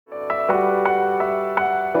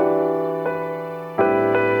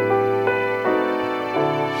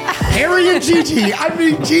and Gigi. I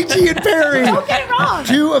mean, Gigi and Perry. Don't get it wrong.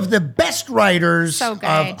 Two of the best writers of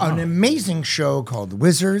an amazing show called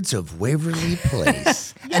Wizards of Waverly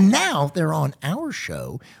Place. And now they're on our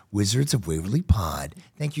show, Wizards of Waverly Pod.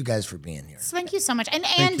 Thank you guys for being here. So thank you so much.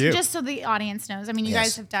 And just so the audience knows, I mean, you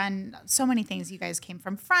guys have done so many things. You guys came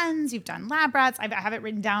from Friends. You've done Lab Rats. I have it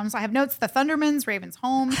written down. So I have notes, The Thundermans, Raven's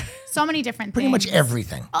Home, so many different Pretty things. much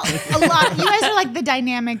everything. A lot. You guys are like the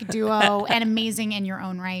dynamic duo and amazing in your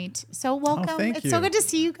own right. So welcome. Thank you. So good to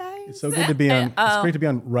see you guys. It's so good to be on. It's great to be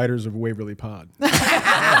on Writers of Waverly Pod.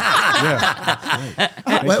 Yeah.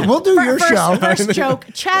 We'll do your show. First joke,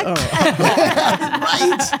 check.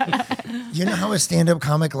 Right. You know how a stand-up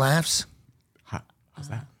comic laughs? How's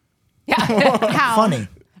that? Yeah. How? Funny.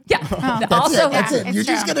 Yeah. That's it. You're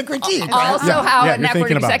just going to critique. Right? Also, how Yeah, a you're network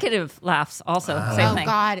thinking about executive laughs. Also, same thing.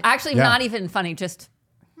 God. Actually, not even funny. Just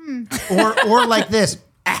Or like this.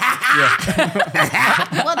 Well,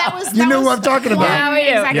 that was. You know what I'm talking about. Yeah, we do.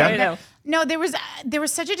 Exactly. Yeah, we do. No, there was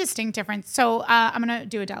such a distinct difference. So I'm gonna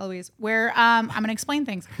do a DeLuise where I'm gonna explain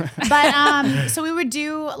things. But so we would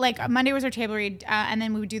do like Monday was our table read, and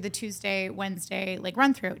then we would do the Tuesday, Wednesday like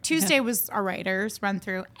run through. Tuesday was our writers run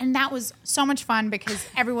through, and that was so much fun because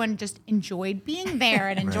everyone just enjoyed being there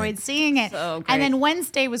and enjoyed seeing it. So great. And then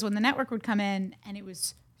Wednesday was when the network would come in, and it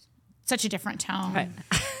was such a different tone. Right.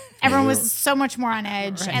 Everyone was so much more on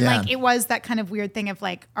edge. And like it was that kind of weird thing of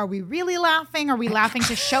like, are we really laughing? Are we laughing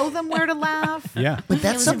to show them where to laugh? Yeah. But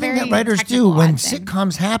that's was a something very that writers do technical, when odd thing.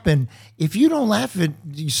 sitcoms happen. If you don't laugh at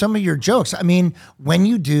some of your jokes, I mean, when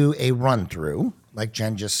you do a run through, like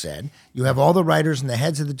Jen just said, you have all the writers and the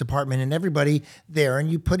heads of the department and everybody there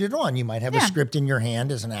and you put it on. You might have a script in your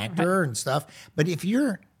hand as an actor and stuff. But if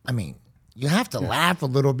you're, you have to laugh a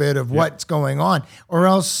little bit of what's going on, or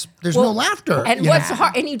else there's no laughter. And what's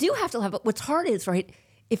hard, and you do have to laugh, but what's hard is, right,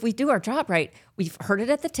 if we do our job right, we've heard it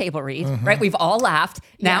at the table read, right? We've all laughed.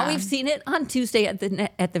 Now we've seen it on Tuesday at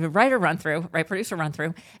the writer run through, right, producer run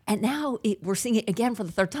through, and now we're seeing it again for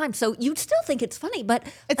the third time. So you'd still think it's funny, but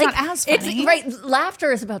It's not as funny. right,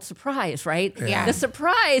 laughter is about surprise, right? Yeah. The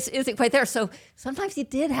surprise isn't quite there. So sometimes you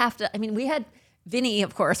did have to, we had Vinny,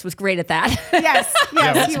 of course, was great at that. Yes,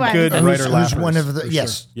 he was. Good writer who's laughers. one of the for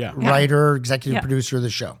sure. writer, executive producer of the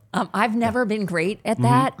show. I've never been great at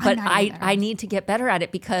that, but I'm not either. I need to get better at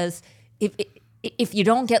it because if you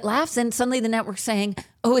don't get laughs, then suddenly the network's saying,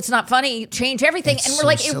 "Oh, it's not funny. Change everything," It's and we're so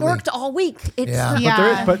like, silly. "It worked all week." It's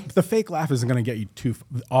But the fake laugh isn't going to get you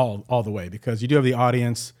all the way because you do have the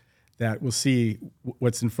audience that will see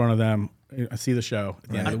what's in front of them, see the show at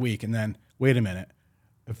the end of the week, and then wait a minute.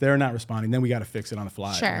 If they're not responding, then we got to fix it on the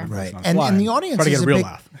fly. Sure. Right, and the audience try to is get a a real big,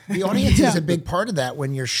 laugh. The audience is a big part of that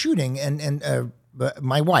when you're shooting. And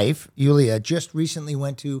my wife Yulia just recently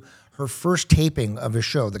went to her first taping of a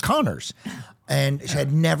show, The Connors, and she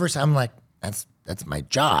had never. I'm like, that's my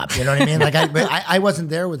job. You know what I mean? Like I wasn't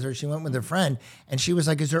there with her. She went with her friend, and she was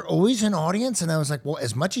like, "Is there always an audience?" And I was like, "Well,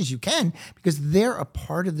 as much as you can, because they're a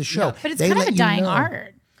part of the show." But it's They kind of let a you dying know.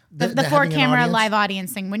 art. The having an 4-camera audience? live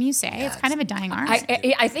audience thing, when you say it's kind of a dying art.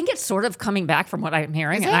 I think it's sort of coming back from what I'm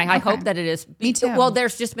hearing, Is and it? I Okay. hope that it is. Me too. Well,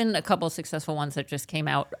 there's just been a couple of successful ones that just came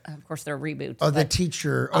out. Of course, they're reboots. Oh, the but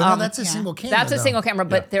teacher. Oh, no, that's a single camera. that's a though. single camera,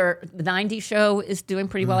 but the 90s show is doing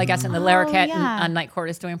pretty well, I guess, and the Larroquette on Night Court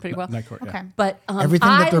is doing pretty well. Night Court, yeah. Okay. But Everything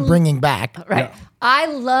that they're bringing back. Right. Yeah. I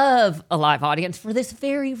love a live audience for this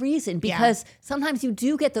very reason because sometimes you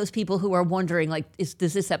do get those people who are wondering, like,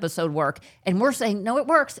 does this episode work? And we're saying, no, it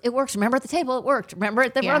works. It works. Remember at the table, it worked. Remember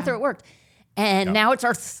at the run through, it worked. And now it's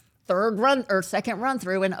our third run or second run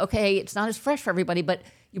through. And okay, it's not as fresh for everybody, but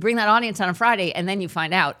you bring that audience on a Friday and then you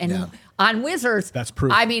find out. And on Wizards, That's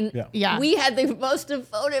proof. We had the most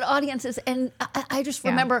devoted audiences. And I just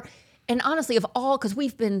remember, and honestly, of all, because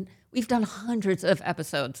we've done hundreds of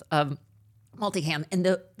episodes of multicam, and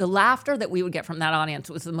the laughter that we would get from that audience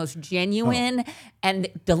was the most genuine and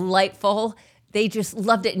delightful. They just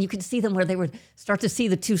loved it, and you could see them where they would start to see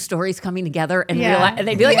the two stories coming together and realize, and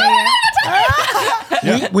they'd be like,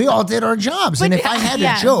 We all did our jobs, and if I had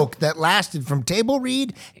a joke that lasted from table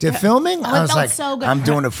read to filming, I was felt like, so good. I'm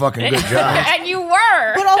doing a fucking good job. and you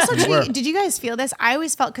were. But also, did you guys feel this? I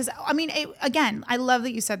always felt, because again, I love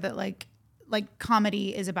that you said that like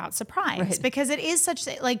comedy is about surprise, because it is such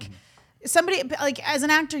like. Somebody, like, as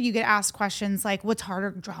an actor, you get asked questions like, what's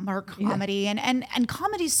harder, drama or comedy? And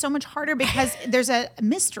comedy is so much harder because there's a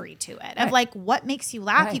mystery to it of like, what makes you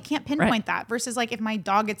laugh? You can't pinpoint that versus like, if my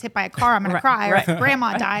dog gets hit by a car, I'm going to cry, or if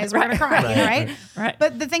grandma dies, we're going to cry, right? Right.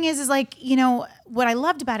 But the thing is like, what I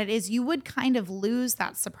loved about it is you would kind of lose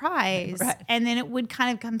that surprise, and then it would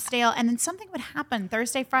kind of come stale, and then something would happen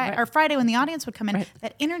Thursday, Friday, or Friday when the audience would come in.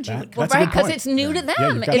 That energy would go. Right, because it's new to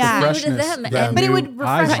them. It's new to them, but it would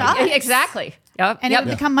refresh us. Exactly. Yep. And it would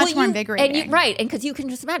become much more invigorating. And because you can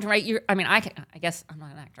just imagine, right? I guess I'm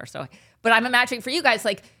not an actor, but I'm imagining for you guys,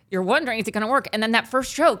 like, you're wondering, is it going to work? And then that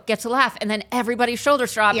first joke gets a laugh, and then everybody's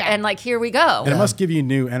shoulders drop, and like, here we go. And it must give you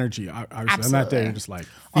new energy. Obviously, on that day, you're just like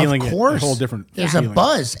feeling it, a whole different There's a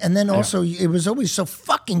buzz. And then also, it was always so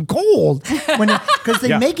fucking cold because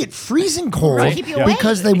they make it freezing cold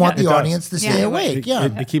because they want the audience to stay awake.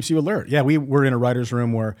 It keeps you alert. Yeah, we were in a writer's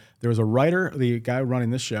room where there was a writer, the guy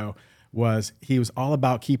running this show, he was all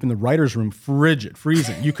about keeping the writer's room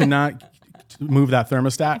freezing. You could not move that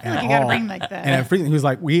thermostat at all. You gotta bring like that. And he was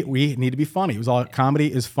like, we need to be funny. It was all,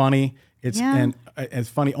 comedy is funny. And it's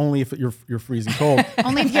funny only if you're freezing cold.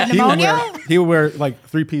 Only if you have pneumonia? He would wear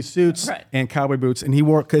like 3-piece suits and cowboy boots, and he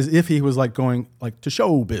wore, because if he was like going like to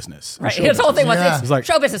show business. Right. His whole thing was like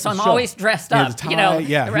show business, so I'm always dressed up.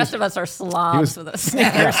 The rest of us are slobs with the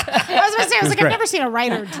sneakers. I was like, I've never seen a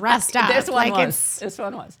writer dressed up. This one was.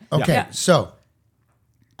 Okay, so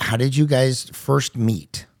how did you guys first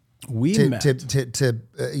meet? We met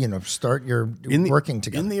to start your working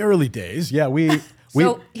together in the early days.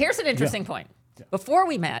 So here's an interesting point. Before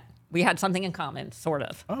we met, we had something in common, sort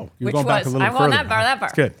of. Oh, you're going back a little further. That far.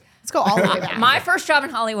 That's good. Let's go all the way back. My first job in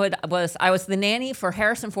Hollywood I was the nanny for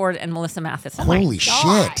Harrison Ford and Melissa Matheson. Holy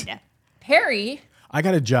shit! Perry. I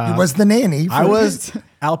got a job. He was the nanny. I was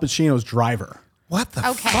Al Pacino's driver. What the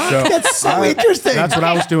fuck? That's so interesting. That's what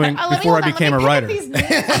I was doing before I became a writer. Give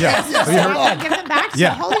them back.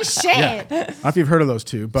 Holy shit. I don't know if you've heard of those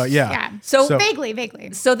two, but So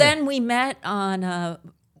vaguely. So then we met as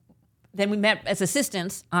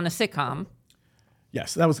assistants on a sitcom.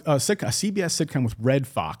 Yes, that was a CBS sitcom with Red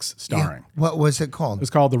Fox starring. Yeah. What was it called? It was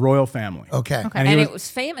called The Royal Family. Okay. And it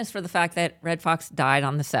was famous for the fact that Red Fox died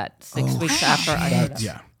on the set 6 weeks after I heard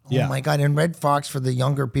him. Oh my God. And Red Fox, for the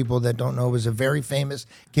younger people that don't know, was a very famous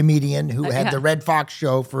comedian who had the Red Fox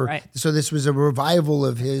show so this was a revival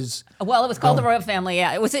of his. Well, it was called The Royal Family.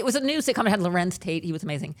 Yeah, it was a new sitcom. It had Lorenz Tate. He was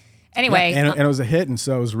amazing. Anyway. And it was a hit. And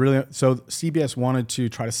so it was so CBS wanted to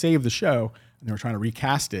try to save the show, and they were trying to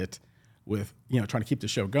recast it with, trying to keep the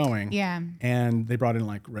show going. Yeah. And they brought in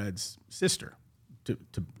like Red's sister to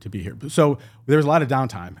be here. So there was a lot of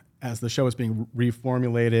downtime as the show was being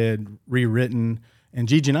reformulated, rewritten. And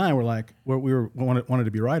Gigi and I were like, we wanted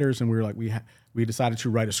to be writers, and we were like, we decided to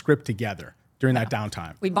write a script together during that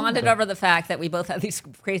downtime. We bonded over the fact that we both had these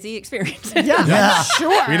crazy experiences.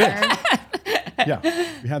 Sure. We did.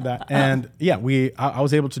 We had that, and I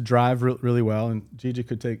was able to drive really well, and Gigi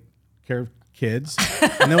could take care of kids,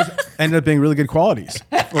 and those ended up being really good qualities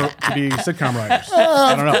to be sitcom writers.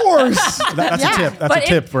 I don't know. Of course. That's a tip. That's a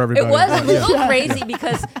tip for everybody. It was a little crazy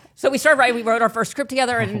because we started writing. We wrote our first script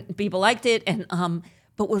together, and people liked it. And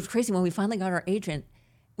but what was crazy when we finally got our agent,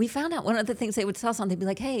 we found out one of the things they would tell us on. They'd be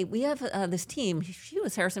like, "Hey, we have this team. She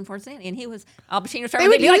was Harrison Ford's nanny, and he was Al Pacino's." They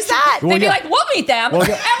would use that. They'd be like, "We'll meet them," and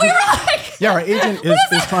we were like, "Yeah, our agent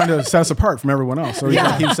is trying to set us apart from everyone else." So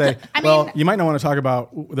he'd say, you might not want to talk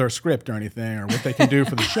about their script or anything or what they can do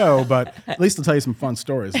for the show, but at least they'll tell you some fun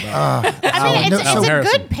stories about it." It's a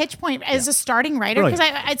good pitch point as a starting writer because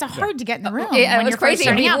it's hard to get in the room. It was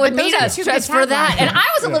crazy. People would meet us just for that, and I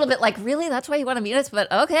was a little bit like, "Really? That's why you want to meet us?"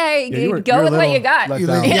 But okay, go with what you got.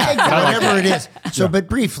 Whatever it is. So, but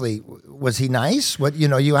briefly, was he nice? What you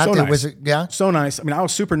have so to nice. was it? Yeah, so nice. I mean, I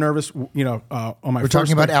was super nervous. On my we're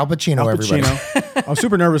talking about Al Pacino. Everybody, I was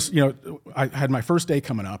super nervous. I had my first day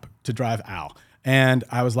coming up to drive Al, and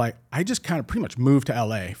I was like, I just kind of pretty much moved to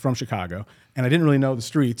LA from Chicago, and I didn't really know the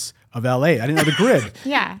streets of LA. I didn't know the grid.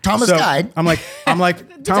 Thomas Guide. I'm like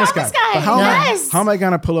Thomas Guide. But how am I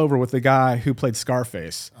gonna pull over with the guy who played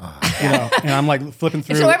Scarface? And I'm like flipping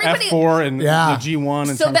through F4 and the G1.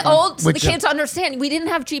 And so the kids understand we didn't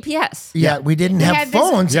have GPS. Yeah, we didn't have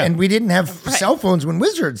phones, and we didn't have cell phones when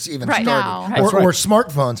Wizards even started, or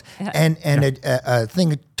smartphones. And a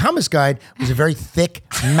thing. Thomas Guide was a very thick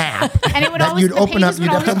map, and it would that you'd open up. You'd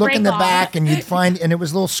have to look in the back, and you'd find, and it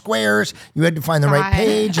was little squares. You had to find the right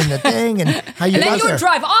page and the thing, and how you. And then you would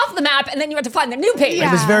drive off the map, and then you had to find the new page.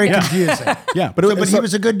 It was very confusing. But he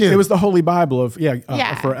was a good dude. It was the holy Bible of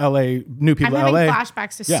for LA new people. I'm having LA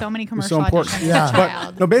flashbacks to so many commercial so important. auditions.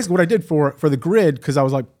 But no, basically what I did for the grid, because I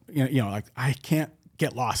was like, like I can't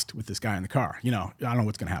get lost with this guy in the car. I don't know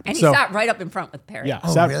what's going to happen. And he sat right up in front with Perry. Yeah,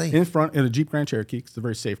 sat in front in a Jeep Grand Cherokee. It's a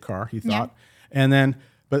very safe car, he thought. And then,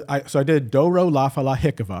 I did Do Ro La Fa La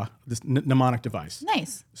Hikava, this mnemonic device.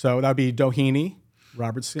 Nice. So that would be Doheny,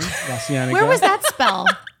 Robertson, La Cienega. Where was that spell?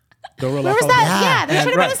 Don't roll Where off was all the- that? Yeah, there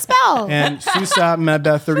should have been a spell. And Susa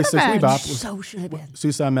Medbeth 36 Should've been. Weebop was So should have been.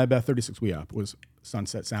 Susa Medbeth 36 Weop was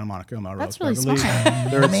Sunset, Santa Monica, Melrose. That's really Beverly,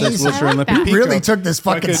 smart. Third, Amazing. Sixth, Wilshire, I and like Olympic that. Pico. Really took this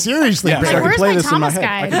So I fucking could- seriously, Yeah, so I Barry. could Where's play my this in my Thomas head.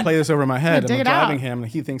 guide? I can play this over my head. dig I'm it out. driving him,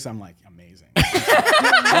 and he thinks I'm like amazing.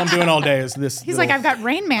 All I'm doing all day is this. He's little- like, I've got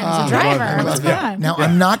Rain Man as a driver. What's going on? Now,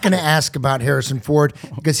 I'm not going to ask about Harrison Ford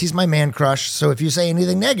because he's my man crush. So if you say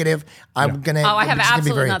anything negative, I'm going to. Oh, I have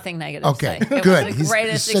absolutely nothing negative Okay, to say. It good. was He's the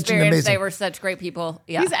greatest such an experience. amazing. They were such great people.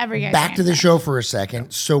 Yeah. He's every guy. Back to the show for a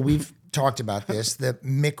second. So we've talked about this, the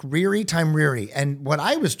McReary time Reary. And what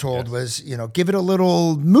I was told was, give it a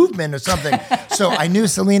little movement or something. So I knew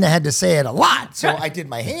Selena had to say it a lot. So I did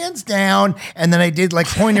my hands down and then I did like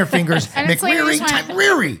pointer fingers, And then Selena McReary just went- time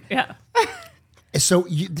Reary. Yeah. So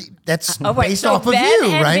that's Oh, wait. based So off of Ben you,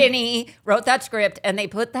 and right? Vinny wrote that script and they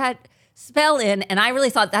put that spell in, and I really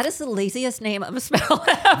thought that is the laziest name of a spell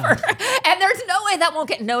ever. And there's no way that won't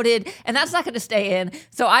get noted, and that's not going to stay in.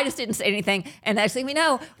 So I just didn't say anything. And next thing we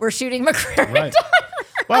know, we're shooting McCreary. Right.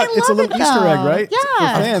 But it's a love little it, Easter egg, though. right?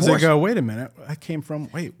 Yeah. For fans, Of they course. go, wait a minute, I came from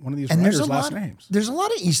one of these And writers' last lot, names. there's a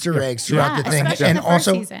lot of Easter eggs throughout Yeah, the thing, especially and the first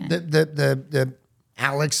also season. the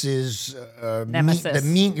Alex's Nemesis.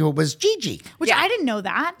 was Gigi. Which I didn't know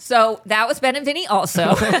that. So that was Ben and Vinny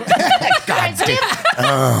also. God damn.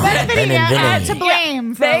 Ben and Vinny and Vinny. to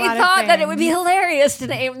blame for They a lot thought of that it would be things. hilarious to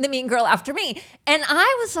name the mean girl after me. And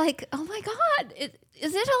I was like, oh my God, is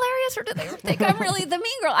it hilarious or do they think I'm really the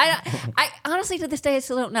mean girl? I honestly, to this day, I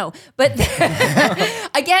still don't know. But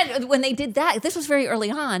again, when they did that, this was very early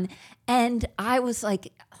on. And I was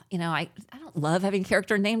like, I don't love having a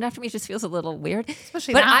character named after me. It just feels a little weird.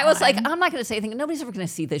 Especially but that I was like, one. I'm not going to say anything. Nobody's ever going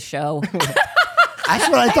to see this show. That's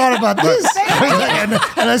what I thought about this. I was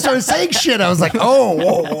like, and I started saying shit. I was like,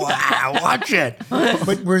 oh, wow, watch it.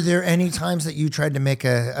 But were there any times that you tried to make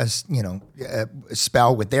a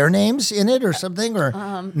spell with their names in it or something? Or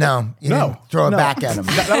no, you No. didn't throw it No. back at them.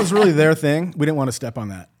 That was really their thing. We didn't want to step on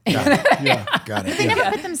that. Got it. They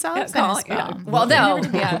never put themselves in a spell. Well, no,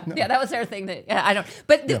 yeah, that was their thing. I don't.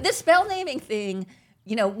 But the spell naming thing,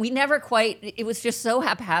 we never quite. It was just so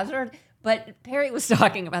haphazard. But Perry was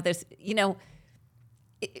talking about this.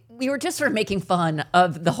 We were just sort of making fun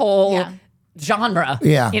of the whole genre.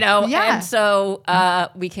 Yeah. Yeah. And so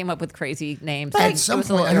we came up with crazy names. At some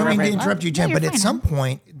point, I don't mean to interrupt you, Jen, you're but at fine. some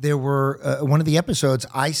point there were one of the episodes.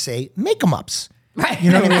 I say make 'em ups. Right.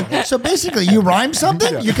 You know what I mean? So basically, you rhyme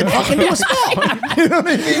something, you can fucking do a spell. You know what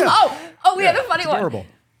I mean? Oh, we had a funny one. Horrible.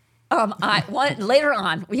 Later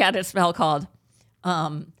on, we had a spell called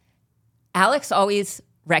Alex always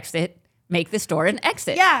wrecks it, make this door an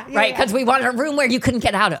exit. Yeah, right? Because we wanted a room where you couldn't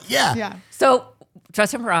get out of. Yeah. Yeah. So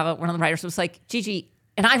Justin Bravo, one of the writers, was like, Gigi,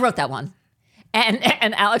 and I wrote that one. And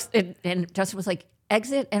Alex and Justin was like,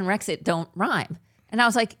 exit and Rexit don't rhyme. And I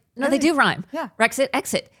was like, no, they do rhyme. Yeah. Rexit,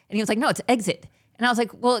 exit. And he was like, no, it's exit. And I was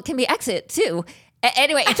like, well, it can be exit too.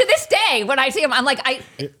 Anyway, to this day, when I see him, I'm like,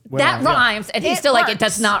 that rhymes. And he's It still like, it works.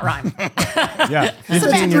 does not rhyme. Yeah.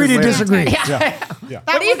 Agree to disagree.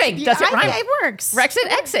 What do you think? Does it rhyme? It works. Rexit,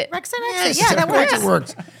 exit. Rex and Yes, exit. Yeah, that of course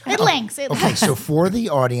works. it works. It links. It Okay, links. so for the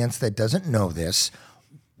audience that doesn't know this,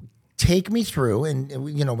 take me through, and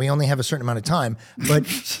we only have a certain amount of time, but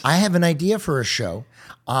I have an idea for a show,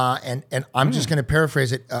 and I'm just going to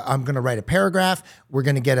paraphrase it. I'm going to write a paragraph. We're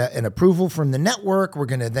going to get an approval from the network. We're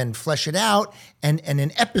going to then flesh it out, and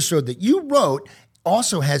an episode that you wrote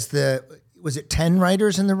also has was it 10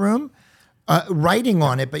 writers in the room? Writing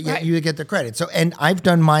on it, but yet you get the credit. So, and I've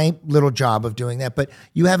done my little job of doing that, but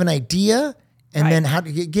you have an idea, and then how do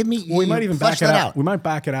you give me? We might even flesh back it that out. We might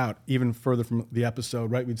back it out even further from the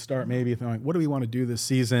episode, right? We'd start maybe like, what do we want to do this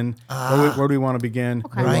season? Where do we want to begin?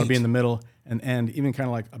 Where do we want to be in the middle? And end even kind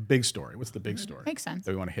of like a big story. What's the big story? Makes sense.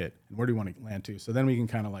 That we want to hit. And where do we want to land to? So then we can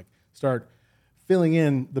kind of like start filling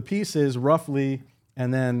in the pieces roughly,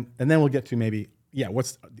 and then we'll get to maybe,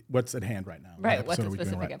 what's at hand right now? Right. What What's a episode are we doing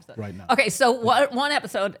specific episode? right now? Okay. So one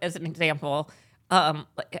episode, as an example,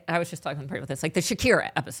 I was just talking to Perry about this, like the Shakira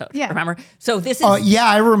episode. Yeah. Remember? So this is. Oh yeah,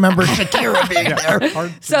 I remember Shakira being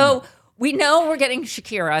there. So we know we're getting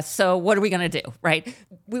Shakira. So what are we going to do? Right.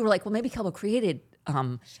 We were like, well, maybe Kelbo created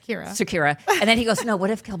Shakira. And then he goes, no, what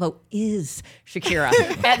if Kelbo is Shakira?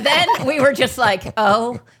 And then we were just like,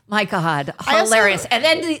 oh my God, hilarious. And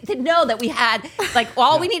then to know that we had, like,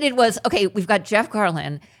 all we needed was, okay, we've got Jeff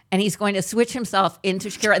Garlin and he's going to switch himself into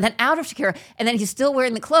Shakira and then out of Shakira, and then he's still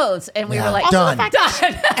wearing the clothes. And we were like, done. done.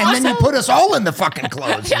 And then you put us all in the fucking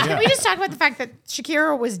clothes. Can we just talk about the fact that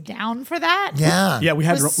Shakira was down for that? Yeah, we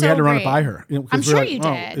had was to run it so by great. her. You know, 'cause I'm we're sure like, you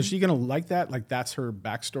oh, did. is she gonna like that? Like that's her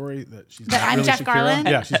backstory that she's That not I'm really Jeff Shakira? Garland?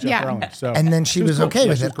 Yeah, she's Jeff Yeah. Garland. So And then she was cool. okay Yeah,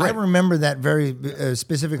 with she was it. I great. remember that very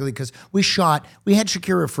specifically because we had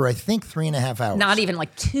Shakira for I think 3.5 hours. Not even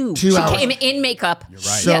like 2. 2 She hours. came in makeup. You're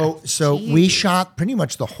So we shot pretty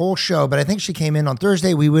much the whole show, but I think she came in on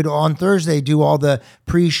Thursday. We would on Thursday do all the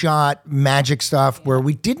pre-shot magic stuff where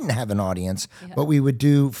we didn't have an audience, but we would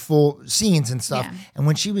do full scenes and stuff. Yeah. And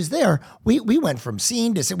when she was there, we went from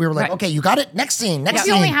scene to scene. We were like, Right. okay, you got it. Next scene. Next But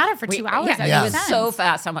scene. you only had her for 2 hours. Yeah, That it makes was sense. so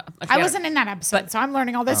fast. How much I wasn't in that episode, so I'm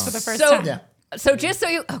learning all this for the first So, time. so just so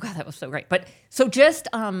you, oh God, that was so great. But so just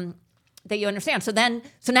that you understand. So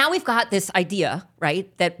now we've got this idea,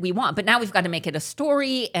 right, that we want, but now we've got to make it a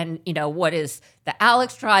story. And what is the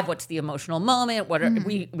Alex drive? What's the emotional moment? What are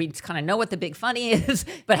we kind of know what the big funny is,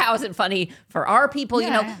 but how is it funny for our people?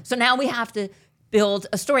 Yeah. So now we have to build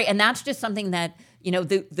a story, and that's just something that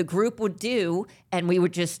the group would do, and we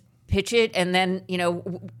would just pitch it, and then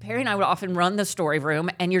Perry and I would often run the story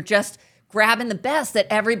room, and you're just grabbing the best that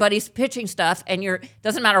everybody's pitching stuff, and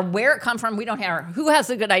doesn't matter where it comes from. We don't care who has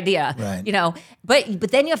a good idea, Right.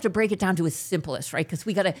 But then you have to break it down to its simplest, right? Because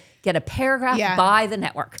we got to get a paragraph by the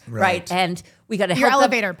network, right? And we got to Your help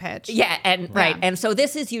elevator pitch. Yeah, right. And so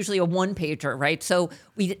this is usually a one pager, right? So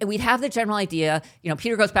we'd have the general idea.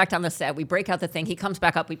 Peter goes back down the set. We break out the thing. He comes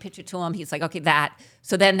back up. We pitch it to him. He's like, okay, that.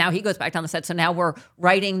 So then now he goes back down the set. So now we're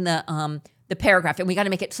writing the paragraph, and we got to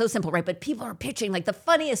make it so simple, right? But people are pitching like the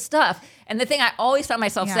funniest stuff. And the thing I always found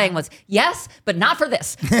myself saying was, yes, but not for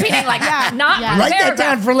this. Meaning like, not for the Write that paragraph.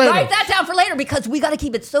 down for later. Write that down for later, because we got to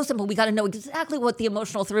keep it so simple. We got to know exactly what the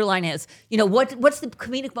emotional through line is. What's the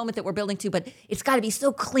comedic moment that we're building to, but it's got to be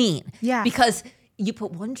so clean. Yeah. Because you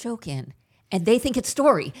put one joke in, and they think it's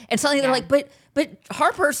story. And suddenly they're like, but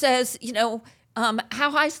Harper says,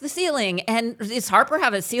 how high's the ceiling? And does Harper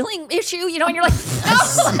have a ceiling issue? And you're like, no.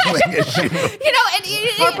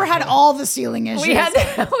 Harper had all the ceiling issues. We had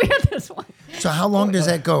this one. So how long does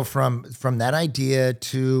that go from that idea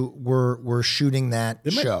to we're shooting that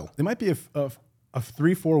show? It might be a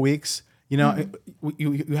 3-4 weeks. You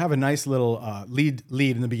have a nice little lead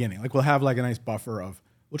in the beginning. Like we'll have like a nice buffer of.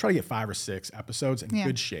 We'll try to get 5 or 6 episodes in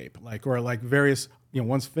good shape. Or various.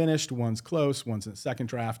 One's finished, one's close, one's in the second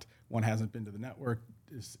draft, one hasn't been to the network.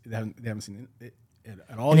 They haven't seen it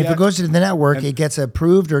at all. And yet. if it goes to the network, it gets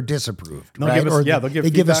approved or disapproved, They'll right? give us- Or yeah, they'll give they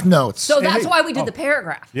give us feedback. notes. So that's why we did the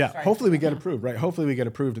paragraph. Yeah, Sorry. hopefully we get approved, right? Hopefully we get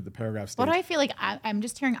approved at the paragraph stage. What do I feel like? I'm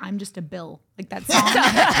just hearing I'm just a bill. Like that song.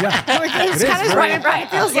 It is kind of very- right. It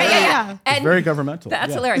feels like Yeah. It's And very governmental.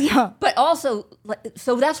 That's yeah. hilarious. Yeah. But also,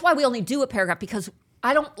 so that's why we only do a paragraph, because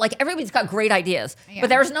I don't everybody's got great ideas, Yeah. but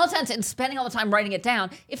there's no sense in spending all the time writing it down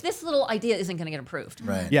if this little idea isn't going to get approved.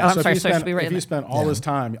 Right. Yeah, Oh, I'm so sorry, if you sorry, spend, should we write if you that? spend all this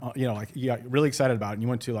time, you got really excited about it, and you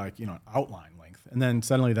went to outline length, and then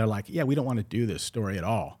suddenly they're like, yeah, we don't want to do this story at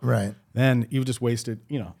all. Right. Then you've just wasted,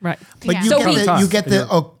 Right. But Yeah. you So get we- the, Time. you get the On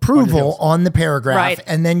your approval heels. on the paragraph, Right.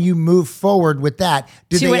 and then you move forward with that.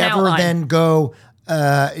 Do To they an ever outline. then go?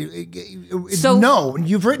 So- No,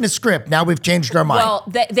 you've written a script. Now we've changed our mind.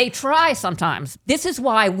 Well, they try sometimes. This is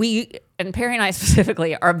why we, and Perry and I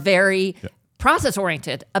specifically, are very process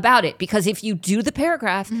oriented about it, because if you do the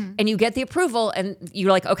paragraph and you get the approval and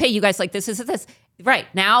you're like, okay, you guys like this, right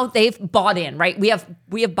now they've bought in, right? We have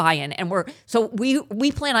buy-in, and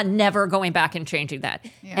we plan on never going back and changing that.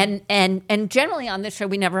 Yeah. And generally on this show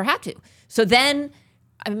we never had to. So then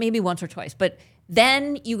maybe once or twice, but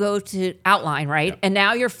then you go to outline, right? And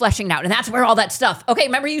now you're fleshing it out, and that's where all that stuff. Okay,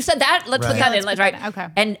 remember you said that? Let's put Right. that Yeah, in. let's Let's put right.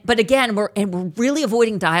 that in. Okay. But again, we're really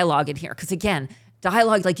avoiding dialogue in here, because again,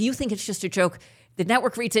 dialogue, like you think it's just a joke. The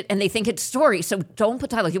network reads it and they think it's story. So don't put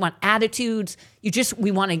dialogue. You want attitudes.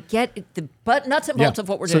 We want to get the nuts and bolts of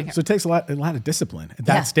what we're doing here. So it takes a lot of discipline at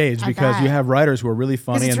that Yeah, stage, I because bet. you have writers who are really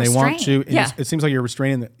funny it's and they want to. restrained. And Yeah. it seems like you're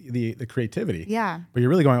restraining the creativity. Yeah. But you're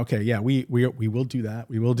really going, okay, yeah, we will do that.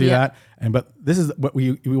 We will do Yeah. that. But this is what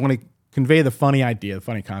we want to convey: the funny idea, the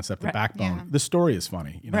funny concept, the backbone. Yeah. The story is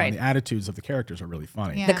funny, Right. and the attitudes of the characters are really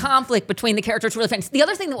funny. Yeah. The conflict between the characters really fun. The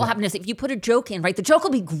other thing that will happen is if you put a joke in, right, the joke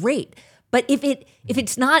will be great. But if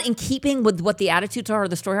it's not in keeping with what the attitudes are or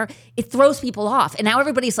the story are, it throws people off. And now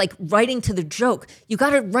everybody's like writing to the joke. You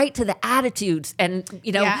got to write to the attitudes, and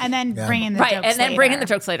and then bring in the right, jokes and then bring in the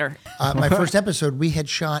later. jokes later. My first episode, we had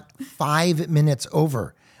shot 5 minutes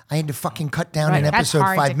over. I had to fucking cut down Right. an That's episode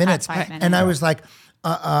hard to 5 cut minutes. 5 minutes. And I was like,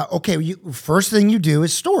 okay, first thing you do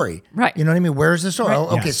is story. Right. You know what I mean? Where's the story? Right.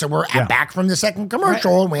 Oh, okay, Yes. so we're back from the second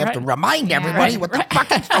commercial, and we have to remind everybody what the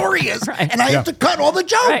fucking story is, and I have to cut all the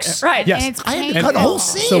jokes. Right. Yes. And it's I had to painful. cut whole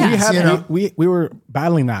scenes. So we had you know? we were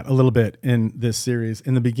battling that a little bit in this series.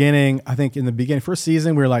 In the beginning, I think first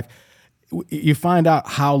season, we were like, you find out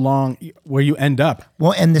how long where you end up.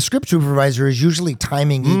 Well, and the script supervisor is usually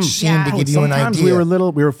timing each scene to give you an Sometimes idea.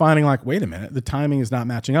 we were finding like, wait a minute, the timing is not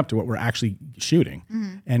matching up to what we're actually shooting,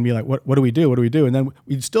 and be like, what do we do? What do we do? And then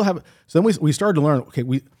we still have. So then we started to learn. Okay,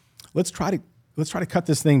 let's try to cut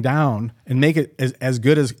this thing down and make it as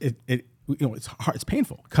good as it. It's hard. It's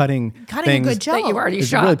painful cutting a things good joke. That you already It's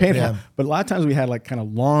shot. really painful. Yeah. But a lot of times we had like kind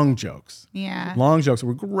of long jokes. Yeah. Long jokes that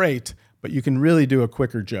were great, but you can really do a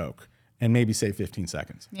quicker joke and maybe save 15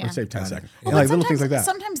 seconds Yeah. or save 10 seconds. Well, And like but little things like that.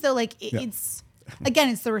 Sometimes though, like it's again,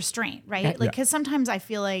 it's the restraint, right? Like, Yeah. because sometimes I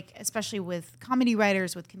feel like, especially with comedy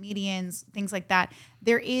writers, with comedians, things like that,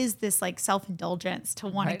 there is this like self-indulgence to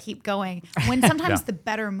want to keep going. When sometimes the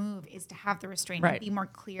better move is to have the restraint and be more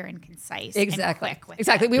clear and concise. Exactly. And quick with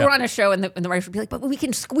Exactly. it. We were on a show and the writers would be like, but we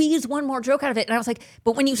can squeeze one more joke out of it. And I was like,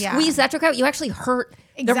 but when you squeeze that joke out, you actually hurt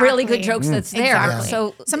the really good jokes that's there. Exactly.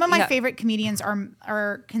 So some of my favorite comedians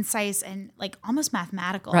are concise and like almost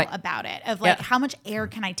mathematical about it. Of like how much air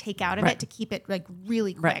can I take out of it to keep it like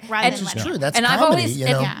really quick, rather And than it's letting true. it- That's and comedy, I've always, you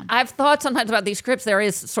know? Yeah. I've thought sometimes about these scripts. There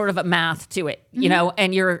is sort of a math to it, you know,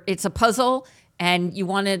 and it's a puzzle, and you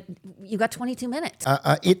got 22 minutes.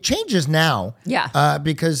 It changes now, Yeah.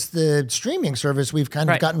 because the streaming service, we've kind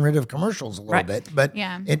of gotten rid of commercials a little bit, but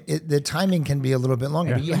the timing can be a little bit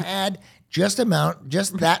longer. But you had just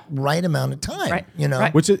that right amount of time, you know.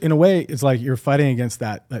 Which in a way is like you're fighting against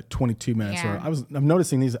that 22 minutes. Yeah. Or I'm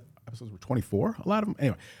noticing these episodes were 24, a lot of them.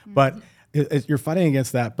 Anyway, but you're fighting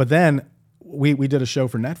against that. But then we did a show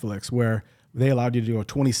for Netflix where they allowed you to go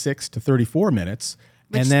 26 to 34 minutes,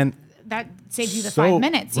 and then that saves you the 5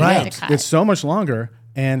 minutes you right. had to cut. it's so much longer.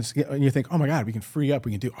 And you think, oh my God, we can free up.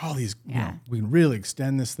 We can do all these. You know, we can really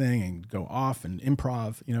extend this thing and go off and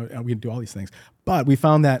improv. You know, and we can do all these things. But we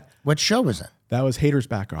found that What show was it? that was Haters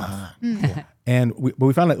Back Off. And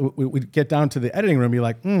we found that we'd get down to the editing room and be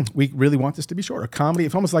like, we really want this to be shorter. Comedy,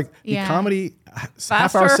 it's almost like the comedy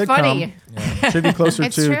half-hour Faster, sitcom funny. should be closer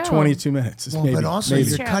It's to true. 22 minutes. Well, but also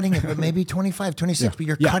you're cutting it, but maybe 25, 26, but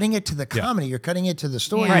you're cutting it to the comedy, you're cutting it to the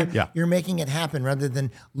story. Yeah. Right. Yeah. You're making it happen rather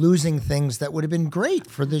than losing things that would have been great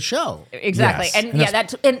for the show. Exactly.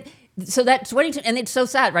 Yes. And so that's 22, and it's so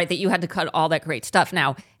sad, right, that you had to cut all that great stuff.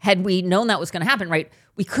 Now, had we known that was going to happen, right,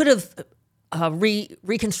 we could have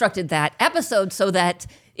reconstructed that episode so that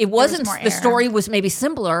it wasn't, more the air. story was maybe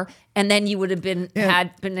simpler, and then you would have been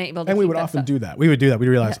able to And we keep would that often stuff. do that. We would do that. We'd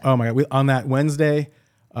realize, oh my God, on that Wednesday,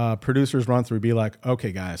 producers run through, be like,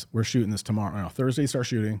 okay, guys, we're shooting this tomorrow. No, Thursday start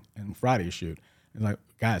shooting, and Friday shoot. And like,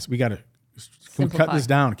 guys, we got to cut this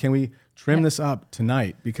down. Can we trim this up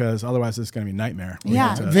tonight? Because otherwise, this is going to be a nightmare. We Yeah.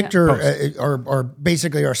 have to Victor, post. or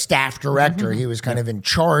basically our staff director, he was kind of in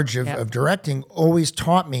charge of directing, always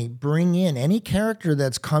taught me, bring in any character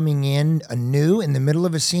that's coming in new in the middle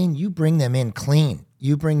of a scene, you bring them in clean.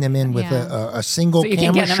 You bring them in with a single So you can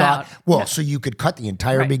camera get them shot. out. Well, so you could cut the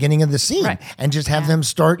entire beginning of the scene and just have them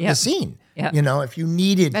start the scene. Yeah. You know, if you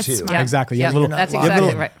needed That's to. smart. Exactly. Yeah, You have little, that's you have exactly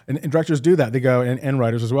little- right. And directors do that. They go, and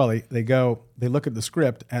writers as well. They look at the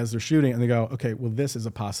script as they're shooting, and they go, okay, well, this is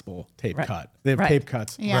a possible tape cut. They have tape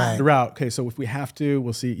cuts Yeah. throughout. Okay, so if we have to,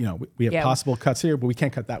 we'll see. You know, we have Yeah. possible cuts here, but we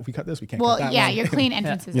can't cut that. If we cut this, we can't Well, cut that. yeah, one. your clean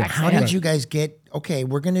entrance is How excellent. did you guys get? Okay,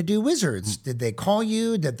 we're going to do Wizards. Did they call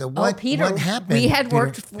you? Did the what? Peter. What happened? We had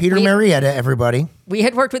worked- Peter we- Marietta, everybody. We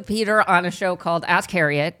had worked with Peter on a show called Ask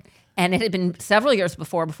Harriet, and it had been several years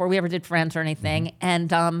before we ever did Friends or anything. And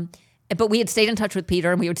but we had stayed in touch with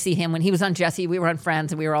Peter, and we would see him when he was on Jesse. We were on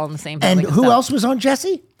Friends, and we were all in the same And building. who stuff. else was on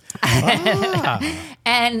Jesse?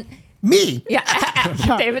 And Me.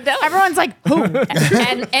 yeah, David Dell. Everyone's like, who?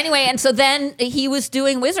 And anyway, and so then he was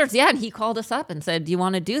doing Wizards, and he called us up and said, "Do you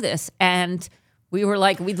want to do this?" And we were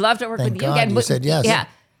like, "We'd love to work Thank with you God again." you But- said yes. Yeah.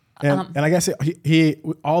 And I guess he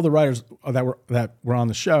all the writers that were on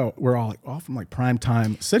the show were all from like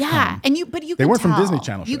primetime sitcom. Yeah, and you They could weren't from tell. Disney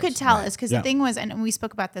Channel You shows. could tell is because Yeah. the thing was, and we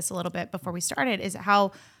spoke about this a little bit before we started, is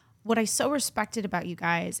how what I so respected about you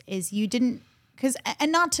guys is you didn't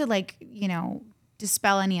and not to like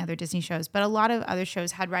dispel any other Disney shows, but a lot of other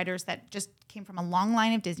shows had writers that just came from a long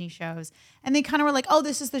line of Disney shows, and they kind of were like, oh,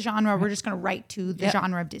 this is the genre, we're just going to write to the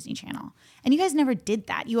genre of Disney Channel. And you guys never did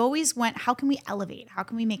that. You always went, how can we elevate? How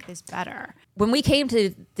can we make this better? When we came to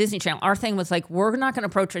Disney Channel, our thing was like, we're not going to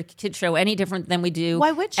approach a kid show any different than we do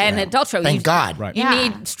Why would you? an adult show. Thank God. Right. You Yeah.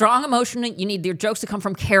 need strong emotion. You need your jokes to come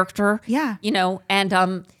from character. Yeah.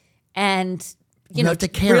 And You have to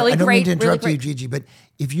care. really I don't great, mean to interrupt really you, Gigi, but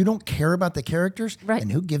if you don't care about the characters, then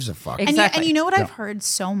who gives a fuck? Exactly. And you know what I've heard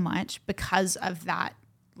so much because of that,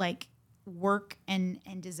 like work and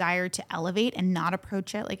desire to elevate and not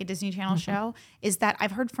approach it like a Disney Channel show, is that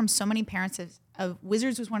I've heard from so many parents of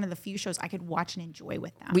Wizards was one of the few shows I could watch and enjoy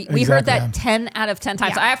with them. We heard that 10 out of 10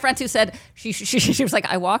 times. I have friends who said she was like,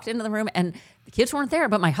 I walked into the room and the kids weren't there,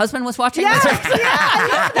 but my husband was watching. I love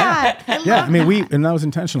that. I mean, and that was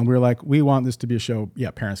intentional. We were like, we want this to be a show,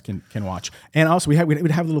 parents can watch. And also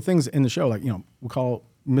we'd have little things in the show, like, we call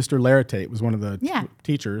Mr. Laritate was one of the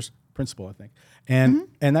teachers, principal, I think. And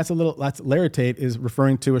that's Laritate is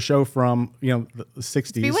referring to a show from, the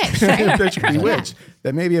 60s. Bewitched. Bewitched.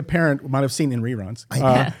 That maybe a parent might have seen in reruns.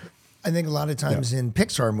 I think a lot of times in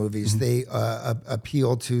Pixar movies, they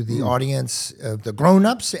appeal to the audience, the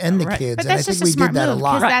grown-ups and the kids. But and I that's think just a we smart did that move a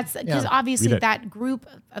lot. because obviously that group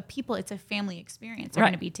of people, it's a family experience. They're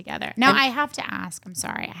going to be together. Now, I have to ask,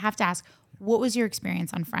 what was your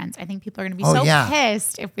experience on Friends? I think people are going to be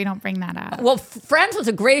pissed if we don't bring that up. Well, Friends was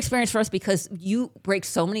a great experience for us because you break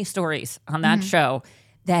so many stories on that show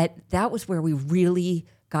that was where we really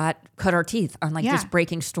cut our teeth on just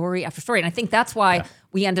breaking story after story. And I think that's why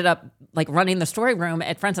we ended up running the story room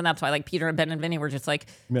at Friends. And that's why Peter and Ben and Vinny were just like,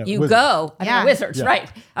 Wizards. go. I mean, Wizards,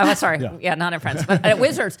 right. I'm sorry. Not at Friends, but at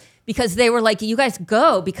Wizards, because they were like, you guys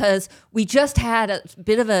go, because we just had a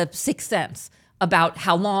bit of a sixth sense about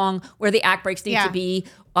how long, where the act breaks need to be,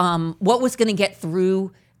 what was going to get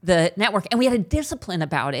through the network. And we had a discipline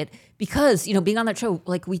about it because, being on that show,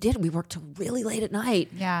 we worked till really late at night.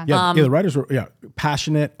 The writers were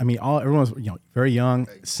passionate. I mean, everyone was very young,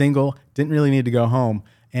 single, didn't really need to go home.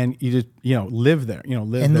 And you just, live there,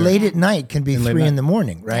 live and there. late at night can be 3 in the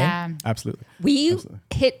morning, right? Yeah. Absolutely. We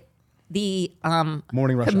hit the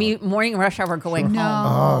morning rush hour going home.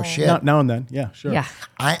 Oh, shit. Now and then. Yeah, sure. Yeah.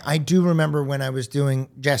 I do remember when I was doing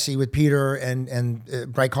Jesse with Peter and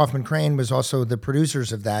Bright Kaufman Crane was also the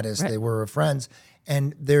producers of that as they were friends.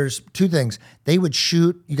 And there's two things. You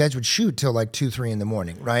guys would shoot till 2, 3 in the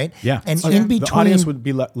morning, right? Yeah. And in between. The audience would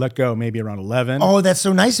be let go maybe around 11. Oh, that's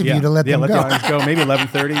so nice of you to let them let go. the audience go, maybe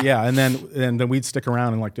 11:30. Yeah. And then we'd stick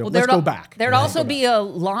around and let's go back. There'd also be a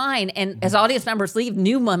line, and as audience members leave,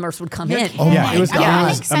 new members would come in. Oh, yeah, it was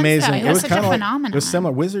amazing. It was such a phenomenon. It was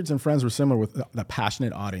similar. Wizards and Friends were similar with the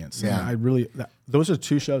passionate audience. Yeah. And those are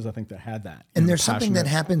two shows I think that had that. And there's something that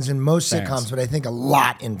happens in most sitcoms, but I think a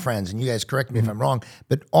lot in Friends, and you guys correct me if I'm wrong,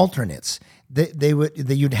 but alternates.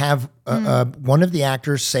 You'd have one of the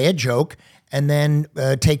actors say a joke, and then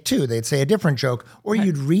take two, they'd say a different joke, or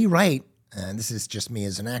you'd rewrite. And this is just me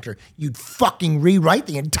as an actor. You'd fucking rewrite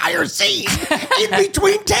the entire scene in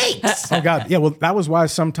between takes. Oh God, yeah. Well, that was why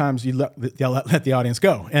sometimes you let the audience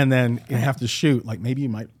go, and then you have to shoot. Maybe you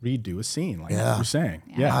might redo a scene, what you're saying.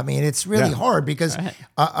 Yeah. I mean, it's really hard because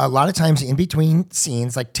a lot of times in between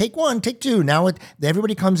scenes, take 1, take 2. Now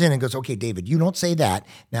everybody comes in and goes, "Okay, David, you don't say that.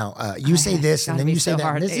 Now you say this, and then you say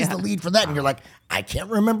that. And this is the lead for that." And you're like, "I can't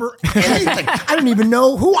remember anything. I don't even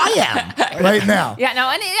know who I am right now." Yeah, no,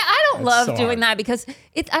 and I don't love doing that because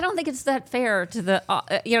I don't think it's that fair to the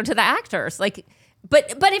to the actors.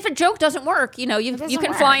 But if a joke doesn't work, you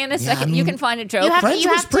can fly in a second. I mean, you can find a joke. Friends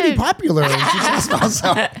was pretty popular.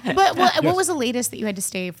 But what was the latest that you had to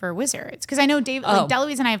stay for Wizards? Because I know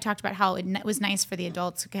Deloise and I have talked about how it was nice for the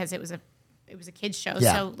adults because it was a kids show,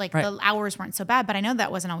 so the hours weren't so bad. But I know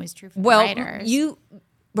that wasn't always true for the writers.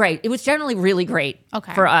 Right. It was generally really great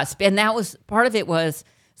for us. And that was part of it was,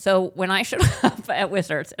 so when I showed up at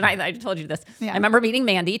Wizards, and I told you this, I remember meeting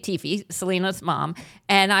Mandy Tiffy, Selena's mom,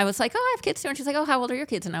 and I was like, "Oh, I have kids too." And she's like, "Oh, how old are your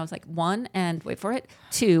kids?" And I was like, 1 and wait for it,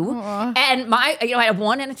 2. Aww. And I have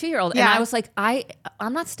 1 and a 2-year-old. And I was like,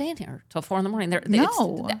 I'm not staying here till 4 in the morning.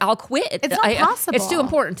 I'll quit. It's not possible. It's too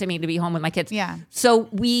important to me to be home with my kids. Yeah. So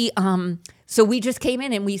we just came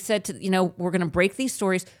in and we said we're going to break these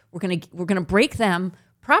stories. We're going to break them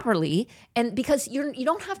properly, and because you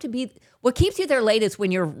don't have to be. What keeps you there late is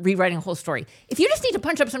when you're rewriting a whole story. If you just need to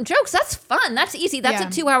punch up some jokes, that's fun. That's easy. That's a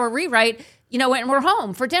 2-hour rewrite. And we're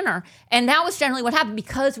home for dinner. And that was generally what happened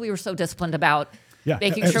because we were so disciplined about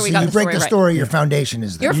making sure we got the story right. You break the story, your foundation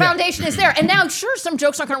is there. Your foundation is there. And now, sure, some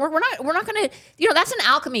jokes aren't going to work. We're not going to. That's an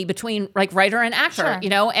alchemy between writer and actor.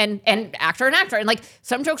 And actor and actor. And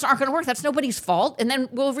some jokes aren't going to work. That's nobody's fault. And then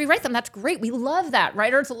we'll rewrite them. That's great. We love that.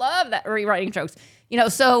 Writers love that rewriting jokes.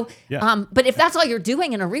 But if that's all you're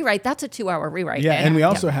doing in a rewrite, that's a 2-hour rewrite. Yeah, and we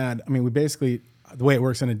also had, we basically, the way it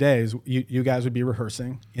works in a day is you guys would be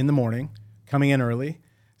rehearsing in the morning, coming in early.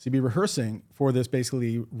 So you'd be rehearsing for this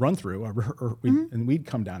basically run through, and we'd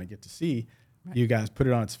come down and get to see you guys put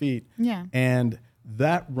it on its feet. Yeah. And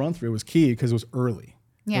that run through was key because it was early.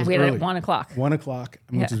 Yeah. It was We had it early. at 1 o'clock. 1 o'clock,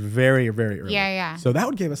 which Yeah. is very, very early. Yeah, yeah. So that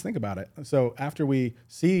would give us think about it. So after we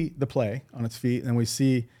see the play on its feet, and we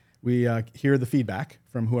hear the feedback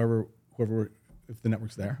from whoever, if the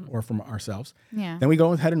network's there, or from ourselves. Yeah. Then we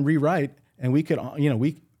go ahead and rewrite, and we could,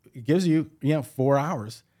 it gives you, 4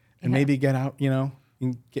 hours, and maybe get out,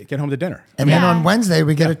 and get home to dinner. And then on Wednesday,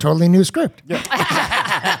 we get a totally new script.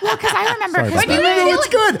 Well, because I remember, Sorry about No, it's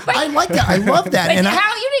good. I like that. I love that. But And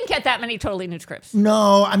how you didn't get that many totally new scripts?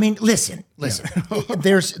 no, I mean, listen.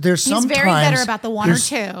 There's sometimes very bitter about the one or there's-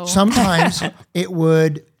 two. Sometimes it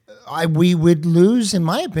would. We would lose, in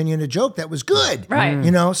my opinion, a joke that was good. Right.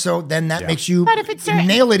 So then that makes you But if it's certain-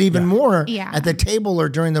 nail it even more Yeah. at the table or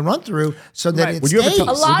during the run through so that Right. it Would you ever, stays. A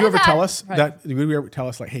lot would you of ever that- tell us right. that? Would you ever tell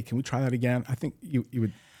us like, hey, can we try that again? I think you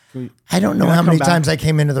would. I don't know Can I how many come back? times I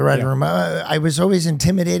came into the writing room. I was always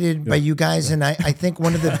intimidated by you guys, and I think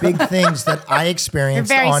one of the big things that I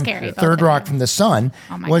experienced You're very on scary, both Third of Rock you. from the Sun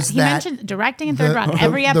Oh my was God. He that mentioned directing in Third Rock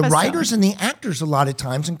every episode. the writers and the actors a lot of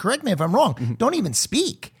times, and correct me if I'm wrong, don't even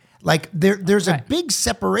speak. Like there's a Right. big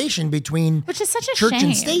separation between Which is such a church shame.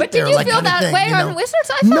 and state. But did there, you like feel kind of that thing, way you on know?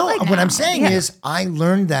 Wizards? I felt No, like what that. I'm saying Yeah. is I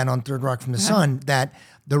learned that on Third Rock from the Sun that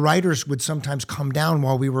the writers would sometimes come down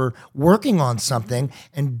while we were working on something,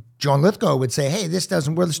 and John Lithgow would say, "Hey, this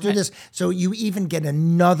doesn't work. Let's do this." So you even get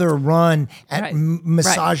another run at Right.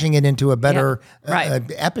 massaging it into a better Yeah.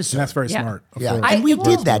 Right. episode. And that's very Yeah. smart. Yeah, for- and we well,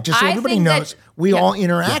 did that just so I everybody think that- knows. We all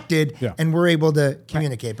interacted Yeah. and were able to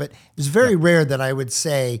communicate. But it's very rare that I would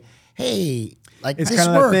say, "Hey, like It's this kind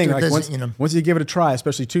of that worked," thing. or Like this, once you give it a try,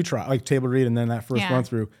 especially two try, like table read, and then that first Yeah. run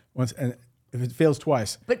through. And if it fails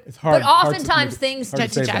twice, But it's hard. But oftentimes things hard to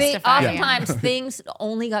To say that. justify. oftentimes things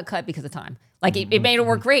only got cut because of time. Like it made it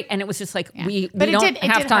work great, and it was just like we But it don't did.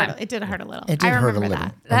 have time. Hurt, it did hurt a little. It did I hurt a remember little.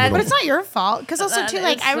 that. A little. But it's not your fault because also too,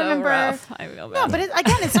 like It's I so remember. rough. I feel No, bad. but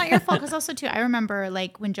again, it's not your fault because also too, I remember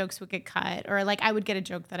like when jokes would get cut or like I would get a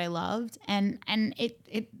joke that I loved and it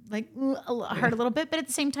like hurt a little bit, but at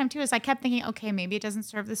the same time too, is I kept thinking, okay, maybe it doesn't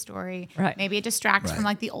serve the story. Right. Maybe it distracts from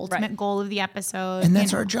like the ultimate goal of the episode. And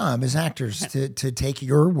that's you know? our job as actors to take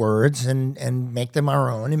your words and make them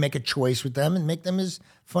our own and make a choice with them and make them as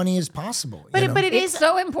funny as possible. But you know? but it It's is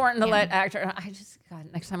so important to let actor. God,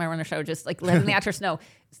 next time I run a show, just like letting the actors know.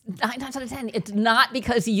 9 times out of 10, it's not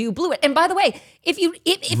because you blew it. And by the way, if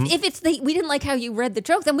it's we didn't like how you read the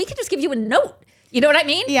joke, then we could just give you a note. You know what I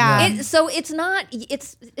mean? Yeah. So it's not.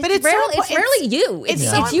 It's But it's so rarely, it's impo- rarely you. it's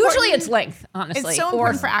It's, so it's usually important- its length. Honestly, It's so Or-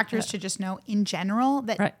 important for actors to just know in general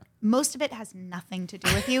that Right. most of it has nothing to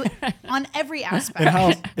do with you on every aspect. And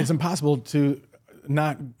how it's impossible to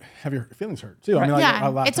not have your feelings hurt too. I mean, like, yeah,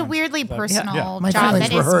 lot of it's a times. weirdly personal My job feelings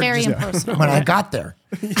that were is hurt very just impersonal. when I got there.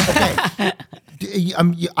 Okay.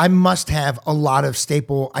 I must have a lot of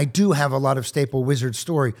staple. I do have a lot of staple Wizard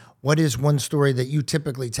story. What is one story that you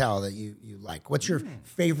typically tell that you like? What's your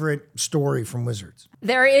favorite story from Wizards?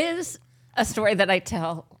 There is a story that I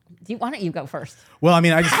tell. Why don't you go first? Well, I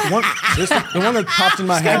mean, I just want the one that popped in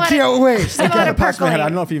my head. let Can't wait. Just gonna let That it pops in my head. I percolate.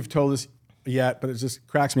 don't know if you've told us yet, but it just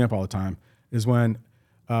cracks me up all the time. Is when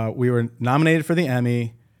we were nominated for the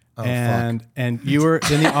Emmy, and you were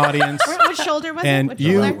in the audience, Which shoulder was it? and Which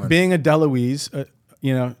you shoulder? being a DeLuise,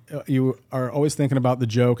 you are always thinking about the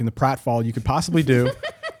joke and the pratfall you could possibly do,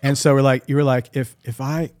 and so you were like, if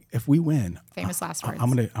we win, Famous last words.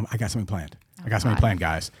 I got something planned. I got something planned,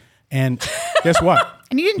 guys. And guess what?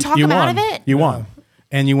 And you didn't talk you him out won. of it? You won.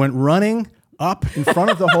 And you went running up in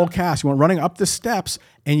front of the whole cast. You went running up the steps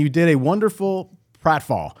and you did a wonderful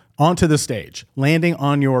pratfall onto the stage, landing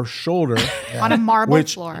on your shoulder. On a marble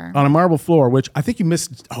floor. On a marble floor, which I think you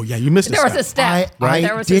missed. Oh, yeah, you missed There was a step. step. I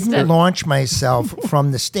There was a didn't step. launch myself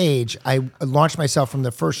from the stage. I launched myself from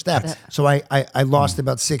the first step. So I lost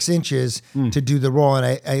about 6 inches to do the roll,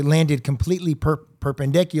 and I landed completely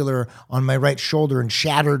perpendicular on my right shoulder and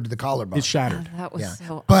shattered the collarbone. It shattered. That was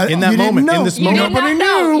so. But In that you didn't moment, know. in this You moment, did Nobody not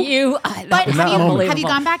know. knew. You. But In that have moment. you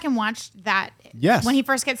gone back and watched that? Yes. When he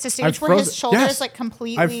first gets to stage, I've where his frozen- shoulders yes. like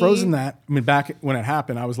completely. I've frozen that. I mean, back when it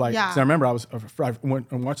happened, I was like, Yeah. 'cause I remember I went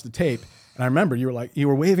and watched the tape, and I remember you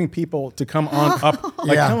were waving people to come on up,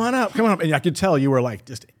 like Yeah. come on up, and I could tell you were like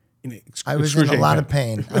just. I was in a lot of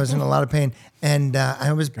pain. And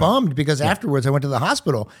I was bummed because afterwards I went to the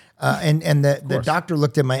hospital and the doctor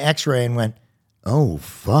looked at my x-ray and went, "Oh,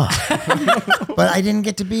 fuck." But I didn't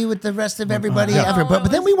get to be with the rest of everybody ever.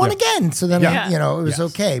 But then we won again. So then, Yeah. it was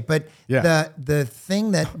okay. But Yeah. the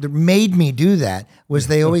thing that made me do that was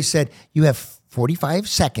they always said, you have 45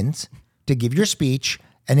 seconds to give your speech.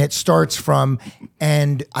 And it starts from,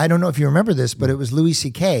 and I don't know if you remember this, but it was Louis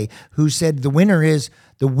C.K. who said the winner is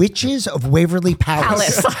The Witches of Waverly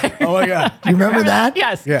Palace. Oh my God. Do you remember that?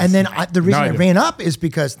 Yes. Yes. And then the reason No, I I do. ran up is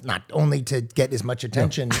because not only to get as much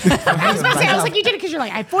attention. I was like, you did it because you're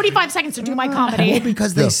like, I have 45 seconds to do my comedy. Well,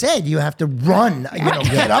 because they said you have to run,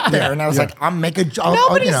 get up there. And I was like, I'll make a joke.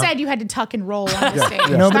 Nobody said you had to tuck and roll on the stage.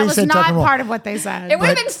 Nobody That was said tuck not and roll. part of what they said. It would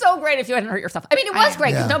have been so great if you hadn't hurt yourself. I mean, it was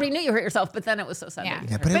great because Yeah. nobody knew you hurt yourself, but then it was so sad. Yeah.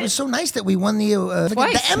 Yeah, but it was so nice that we won the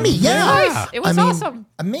Twice. Emmy. Yeah. Twice. It was I mean, awesome.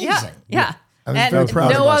 Amazing. Yeah. I was And very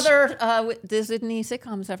proud no of us. other Disney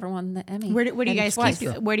sitcoms ever won the Emmy. Where do you And guys twice.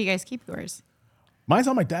 where do you guys keep yours? Mine's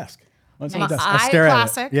on my desk. Mine's on my Nice. desk. I stare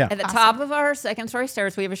Classic. at it. Yeah. At the top of our second story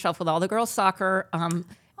stairs, we have a shelf with all the girls' soccer, what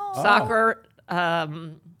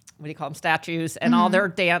do you call them, statues, and all their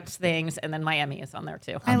dance things, and then my Emmy is on there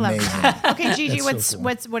too. I love Amazing. that. Okay, Gigi, That's so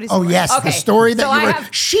what is Oh, yours? yes. Okay. The story that So you I were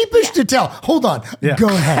have- sheepish to tell. Hold on. Yeah. Go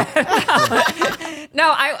ahead.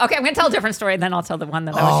 No, I'm going to tell a different story, and then I'll tell the one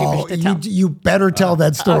that I was sheepish to tell. You better tell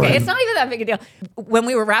that story. Okay, it's not even that big a deal. When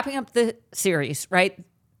we were wrapping up the series, right?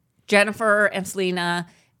 Jennifer and Selena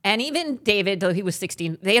and even David, though he was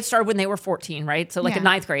 16, they had started when they were 14, right? So like in Yeah.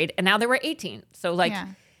 9th grade, and now they were 18. So like, Yeah.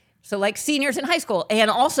 so like seniors in high school. And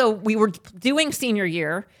also we were doing senior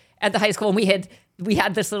year at the high school, and we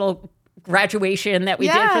had this little graduation that we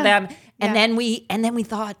did for Yeah. them. And Yeah. then we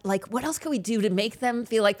thought, like, what else could we do to make them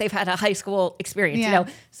feel like they've had a high school experience? Yeah. You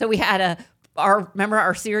know? So we had remember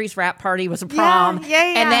our series wrap party was a prom.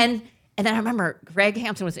 Yeah. And then I remember Greg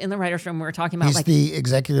Hampton was in the writer's room. We were talking about He's the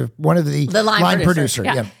executive, one of the line producer.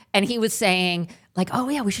 Yeah. Yeah. And he was saying like, oh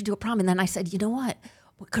yeah, we should do a prom. And then I said, you know what?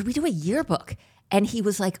 Could we do a yearbook? And he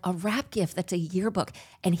was like, a rap gift that's a yearbook.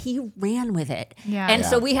 And he ran with it. Yeah. And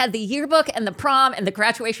so Yeah. we had the yearbook and the prom and the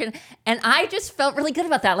graduation. And I just felt really good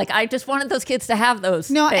about that. Like I just wanted those kids to have those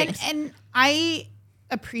things. And I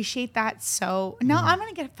appreciate that so. No, I'm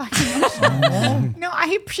gonna get fucking emotional. No,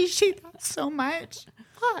 I appreciate that so much.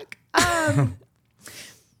 Fuck. Because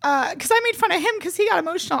I made fun of him because he got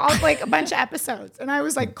emotional all like a bunch of episodes, and I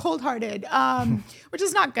was like cold-hearted, which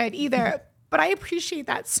is not good either. But I appreciate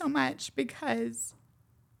that so much because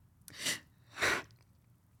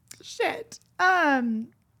shit.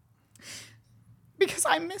 Because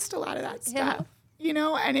I missed a lot of that stuff, you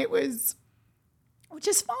know, and it was, which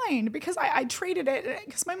is fine because I traded it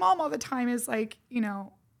because my mom all the time is like, you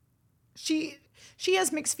know, she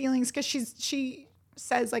has mixed feelings because she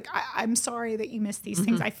says like, I'm sorry that you missed these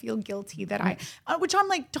things. I feel guilty that which I'm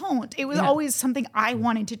like, don't. It was always something I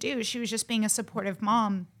wanted to do. She was just being a supportive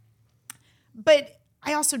mom. But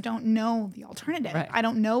I also don't know the alternative. Right. I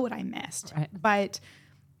don't know what I missed. Right. But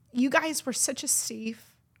you guys were such a safe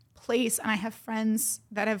place, and I have friends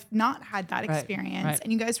that have not had that experience, right.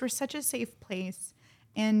 and you guys were such a safe place,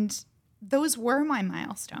 and those were my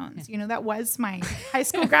milestones. You know, that was my high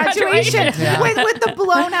school graduation with the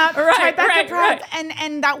blown up Tribeca prep,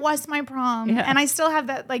 and that was my prom, and I still have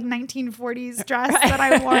that like 1940s dress that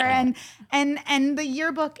I wore, and the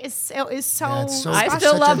yearbook is so so I Such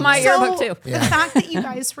still a- love my yearbook so too. the fact that you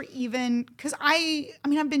guys were even, because I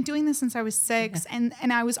mean, I've been doing this since I was 6, and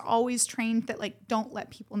I was always trained that like, don't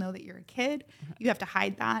let people know that you're a kid. You have to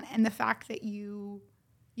hide that. And the fact that you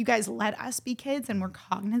guys let us be kids and were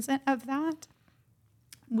cognizant of that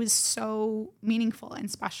was so meaningful and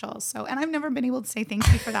special. So, and I've never been able to say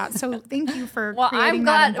thank you for that. So thank you for creating I'm that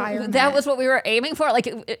glad environment. that was what we were aiming for. Like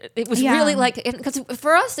it was really like, because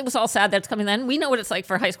for us, it was all sad that's coming then. We know what it's like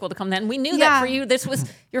for high school to come then. We knew that for you, this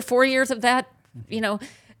was your 4 years of that, you know.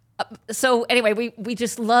 So anyway, we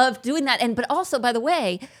just love doing that. But also, by the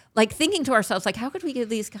way, like thinking to ourselves, like, how could we give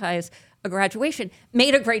these guys a graduation?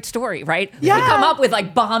 Made a great story, right? Yeah. We come up with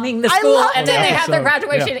like bombing the I school, loved and then they it. have their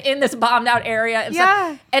graduation in this bombed out area.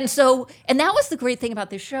 And stuff. And that was the great thing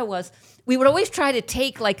about this show was we would always try to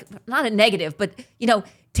take like, not a negative, but you know,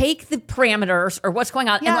 take the parameters or what's going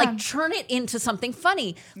on and like turn it into something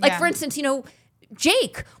funny. Like for instance, you know,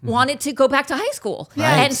 Jake wanted to go back to high school.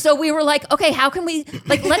 And so we were like, okay, how can we,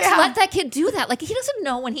 like, let's let that kid do that. Like, he doesn't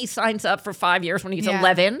know when he signs up for 5 years when he's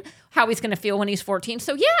 11, how he's going to feel when he's 14.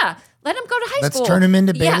 So yeah, let him go to high school. Let's turn him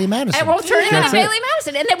into Bailey Madison. And we'll turn him into Bailey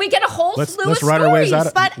Madison. And then we get a whole slew of ride our ways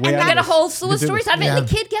stories. out. And we get a whole slew of stories out of it. And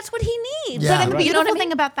the kid gets what he needs. Yeah. And the Right. beautiful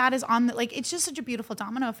thing about that is like, it's just such a beautiful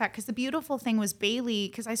domino effect. Because the beautiful thing was Bailey,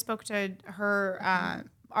 because I spoke to her,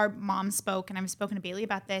 our mom spoke, and I've spoken to Bailey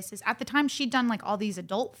about this, is at the time she'd done like all these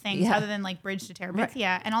adult things other than like Bridge to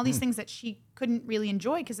Terabithia and all these things that she couldn't really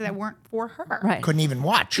enjoy because they weren't for her. Right. Couldn't even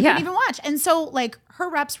watch. Couldn't even watch. And so like her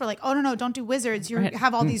reps were like, oh no, don't do Wizards. You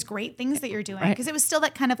have all these great things that you're doing. Because it was still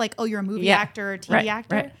that kind of like, oh, you're a movie actor or TV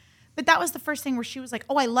actor. But that was the first thing where she was like,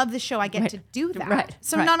 oh, I love this show. I get to do that. Right.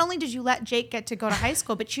 So not only did you let Jake get to go to high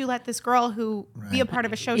school, but you let this girl who be a part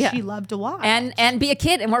of a show she loved to watch. And be a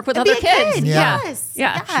kid and work with And other be a kids. kid. Yeah. Yes.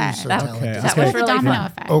 Yeah. Yeah. She's so That- talented. that Okay. was really domino fun.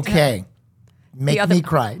 effect. Okay. Make me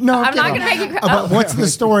cry. No, I'm not kidding. going to make you cry. But what's the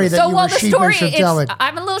story that you were the story sheepish of is, telling?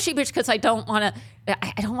 I'm a little sheepish because I don't want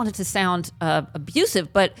it to sound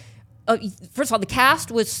abusive, but first of all, the cast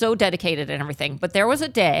was so dedicated and everything, but there was a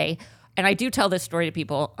day, and I do tell this story to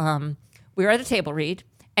people, we were at a table read,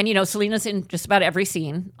 and Selena's in just about every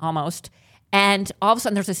scene, almost, and all of a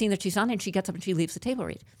sudden there's a scene that she's on, and she gets up and she leaves the table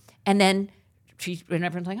read. And then and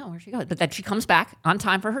everyone's like, oh, where'd she go? But then she comes back on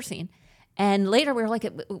time for her scene. And later we were like,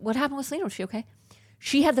 what happened with Selena? Was she okay?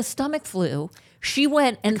 She had the stomach flu. She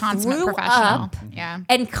went and Consummate threw professional. up Yeah.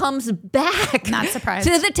 and comes back Not surprised.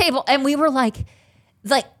 to the table. And we were like,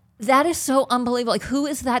 that is so unbelievable. Like, who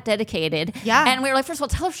is that dedicated? Yeah. And we were like, first of all,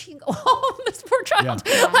 tell her she can go home. This poor child.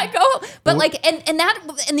 Like, go. But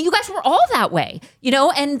and you guys were all that way,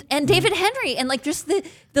 and David Henry, and like just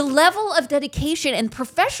the level of dedication and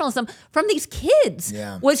professionalism from these kids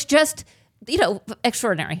was just,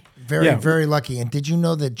 extraordinary. Very, very lucky. And did you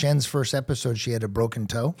know that Jen's first episode, she had a broken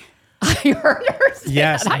toe? I heard her say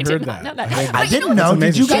Yes, that. I did heard not that. know that. I heard But that. I you didn't know, know.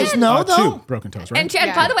 Did you guys know, though? 2 broken toes, right? And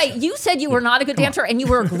Jen, by the way, you said you were not a good dancer, and you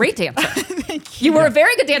were a great dancer. You were a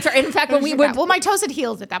very good dancer. And in fact, when we would, well, my toes had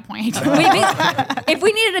healed at that point. if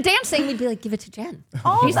we needed a dance thing, we'd be like, give it to Jen.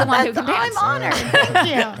 Oh, He's the one who can I'm dance. honored. Thank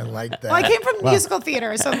you. I like that. Well, I came from musical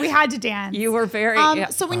theater, so we had to dance. You were very.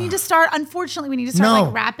 So we need to start. Unfortunately, we need to start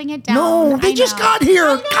No. wrapping it down. No, they I just know. got here.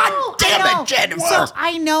 I know, God damn I know. it, Jennifer. So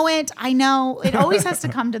I know it. I know it always has to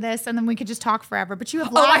come to this, and then we could just talk forever. But you have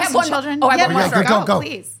I lives have and one more- children. oh, I have Yeah, one more no, story. Go.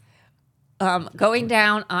 please. Going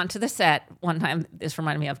down onto the set one time, this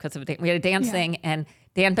reminded me of because we had a dance thing, and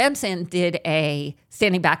Dan Benson did a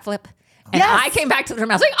standing backflip. And Yes. I came back to the room.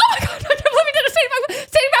 I was like, "Oh my god, I can't believe he did a standing backflip!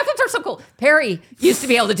 Standing backflips are so cool." Perry used to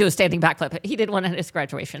be able to do a standing backflip. He did one at his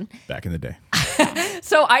graduation. Back in the day.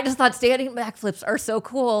 So I just thought standing backflips are so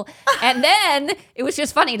cool. And then it was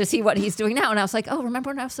just funny to see what he's doing now. And I was like, oh, remember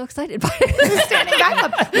when I was so excited by it? Standing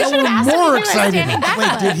backflip. Yeah, we're more excited. Standing back Wait,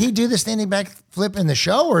 flip. did he do the standing back flip in the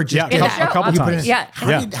show or just Yeah, In the a show. couple you put it times.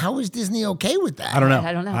 in- Yeah. How is Disney okay with that? I don't know.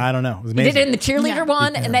 I don't know. I don't know. It was He amazing. did it in the cheerleader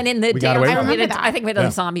one, and then in the We got dance. away with it. we did- I remember that. I think we did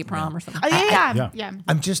a zombie prom or something. Oh, yeah. Yeah.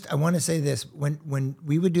 I want to say this. When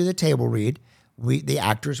we would do the table read, the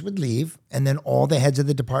actors would leave, and then all the heads of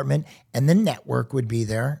the department and the network would be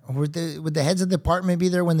there. Would the heads of the department be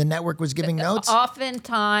there when the network was giving notes?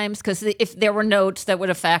 Oftentimes, because if there were notes that would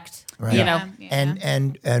affect, Right. you know. Yeah.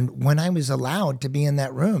 And when I was allowed to be in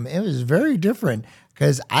that room, it was very different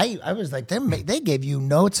because I was like they gave you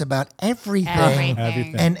notes about everything.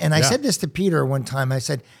 Everything. And I Yeah. said this to Peter one time. I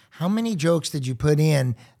said, how many jokes did you put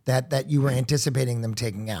in that you were anticipating them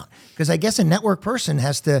taking out? Because I guess a network person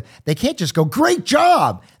they can't just go, great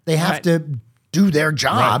job. They have Right. to do their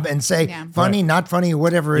job and say funny, not funny,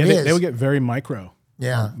 whatever it is. They would get very micro.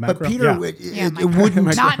 Yeah, Macro? but Peter, Yeah. it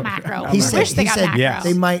wouldn't. Not macro. He I said, wish they got macro. yes.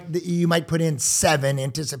 you might put in 7,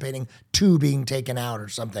 anticipating 2 being taken out or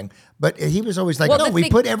something. But he was always like, Well, no, the we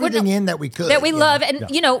thing- put everything in that we could. that we you know? love, and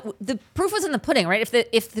the proof was in the pudding, right?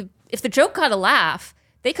 If the joke got a laugh,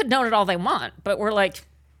 they could note it all they want, but we're like,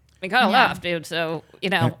 we got a laugh, dude. So we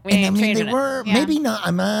And ain't I mean, changing they it. were maybe not.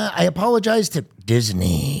 I apologize to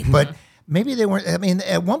Disney, but maybe they weren't. I mean,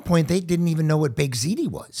 at one point they didn't even know what Big Ziti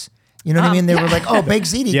was. You know what I mean? They were like, "Oh, Big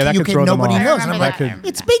Ziti, Yeah, that you could can throw them nobody off. knows." And I'm I like, remember that.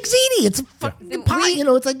 "It's Big Ziti. It's a fucking pie. You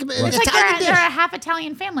know, it's like It's it's like Italian they're a dish." half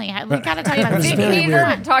Italian family. We got to tell you about was Ziti. very Peter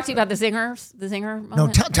weird. talked to you about the zinger No,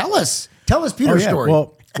 moment. tell us Peter's story.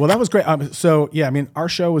 Well, that was great. So yeah, I mean, our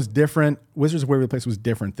show was different. Wizards of Waverly Place was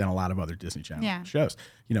different than a lot of other Disney Channel shows.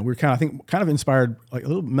 You know, we were kind of inspired, like a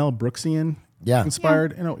little Mel Brooksian.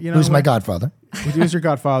 Inspired. You know, Who's my godfather? Who's your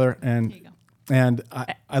godfather? And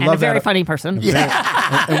I And love a very that. funny person.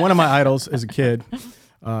 And one of my idols as a kid,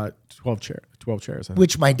 12 chairs. I think.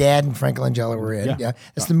 Which my dad and Frank Langella were in. Yeah.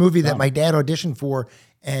 It's the movie that my dad auditioned for.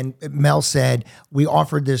 And Mel said, we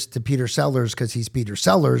offered this to Peter Sellers because he's Peter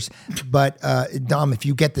Sellers. But Dom, if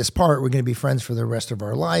you get this part, we're going to be friends for the rest of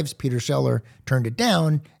our lives. Peter Seller turned it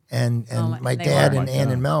down. And my they dad were. and Ann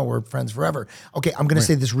and Mel were friends forever. Okay, I'm going to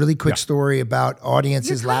say this really quick story about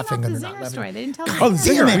audiences laughing and the they're not Zinger laughing. story. They didn't tell Oh, me. the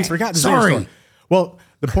Damn Zinger. it. We forgot the Zinger Sorry. story. Well,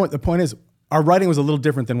 the point is, our writing was a little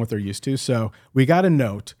different than what they're used to. So we got a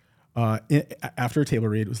note after a table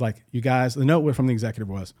read. It was like, you guys, the note from the executive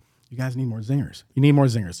was, you guys need more zingers. You need more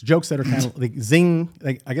zingers. Jokes that are kind of like zing.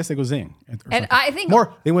 Like, I guess they go zing. Or And something. I think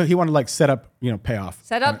more. He wanted to like set up, payoff.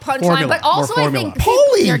 set up More punchline, formula, but also more I formula. think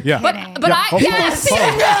Holy! Yeah. But Yeah. I Oh, yes, oh,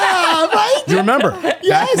 Yeah, right? You remember?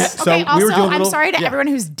 Yes. Okay, also, doing I'm sorry to everyone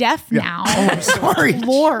who's deaf now. Oh, I'm sorry.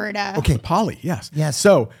 Lord. Okay, Polly, yes. Yes.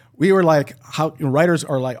 So we were like, how writers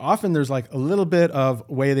are like, often there's like a little bit of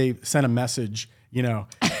way they send a message, in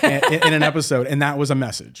an episode, and that was a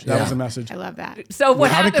message. That was a message. I love that. So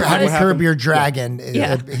what How happened? to was- Curb Your Dragon.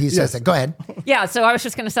 Yeah. He says that. Go ahead. Yeah, so I was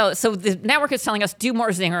just going to sell it. So the network is telling us do more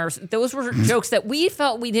zingers. Those were jokes that we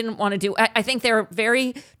felt we didn't want to do. I think they're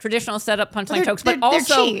very traditional setup punchline jokes, but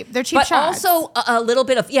also they're cheap. They're cheap but shots. also a little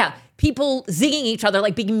bit of people zigging each other,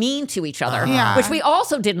 like being mean to each other, Yeah. which we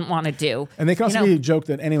also didn't want to do. And they can also be a joke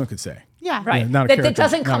that anyone could say. Yeah. Right. Yeah, not a that character.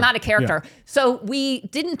 doesn't come No. out of character. Yeah. So we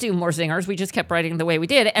didn't do more zingers. We just kept writing the way we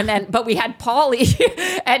did. And then, but we had Paulie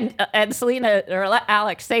and Selena or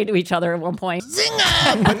Alex say to each other at one point,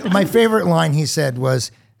 Zinger! But my favorite line he said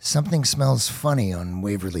was, "Something smells funny on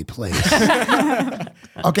Waverly Place."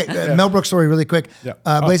 Okay, Mel Brooks story really quick. Yeah.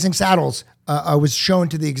 Blazing Saddles was shown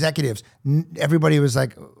to the executives. Everybody was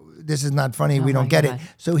like, "This is not funny. We don't get it."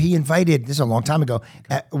 So he invited, this is a long time ago,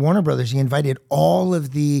 at Warner Brothers, he invited all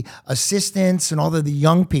of the assistants and all of the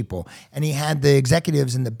young people. And he had the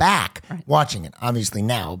executives in the back watching it. Obviously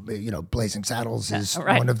now, Blazing Saddles is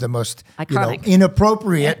one of the most Iconic.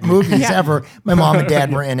 inappropriate movies ever. My mom and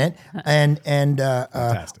dad were in it. And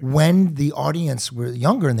when the audience were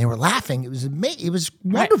younger and they were laughing, it was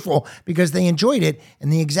wonderful because they enjoyed it.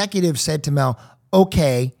 And the executive said to Mel,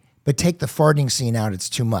 "Okay, but take the farting scene out. It's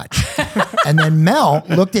too much." And then Mel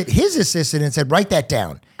looked at his assistant and said, "Write that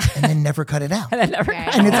down," and then never cut it out. And it's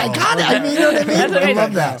like, God, you know what I mean? I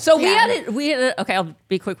love that. So we had it. Okay, I'll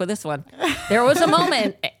be quick with this one. There was a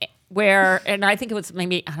moment where, and I think it was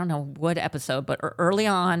maybe, I don't know what episode, but early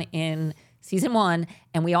on in season 1,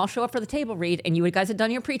 and we all show up for the table read, and you guys had done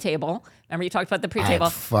your pre-table. Remember you talked about the pre-table?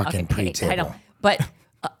 fucking pre-table. I know, but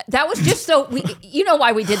that was just so you know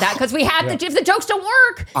why we did that, because we had if the jokes don't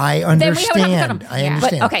work, I then we haven't cut them. understand. I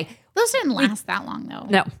understand. But okay. Those didn't last that long, though.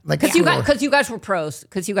 No, Like because four. you guys were pros,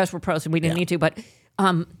 and we didn't need to. But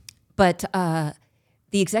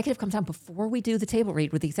the executive comes on before we do the table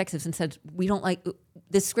read with the executives and said, "We don't like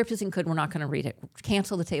this script isn't good. We're not going to read it.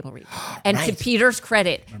 Cancel the table read." And to Peter's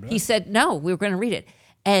credit, he said, "No, we were going to read it."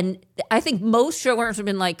 And I think most showrunners have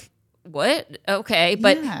been like, "What? Okay,"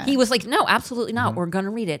 but he was like, "No, absolutely not. We're going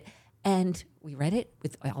to read it." And we read it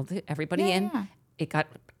with everybody in. Yeah. It got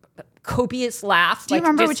copious laughs. Do you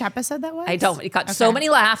remember which episode that was? I don't. It got so many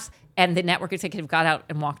laughs, and the network executive got out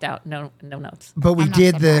and walked out. No notes. But we I'm not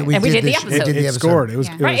did the surprised. we And we did did the the episode. It scored. It was,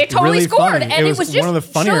 Yeah. It totally really scored, funny. and it was just one of the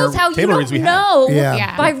funnier shows how you table reads we don't had. know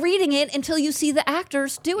Yeah. by reading it until you see the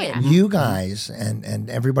actors do it. You guys and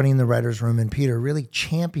everybody in the writers' room and Peter really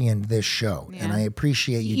championed this show, and I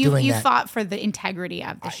appreciate you doing You that. fought for the integrity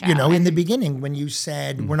of the show. In the beginning when you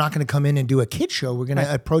said we're not going to come in and do a kid show, we're going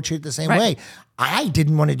to approach it the same way. I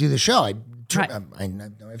didn't want to do the show. I know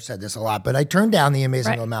I've said this a lot, but I turned down the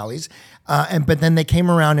Amazing O'Malleys, but then they came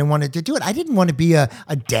around and wanted to do it. I didn't want to be a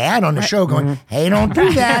dad on the show going, "Hey, don't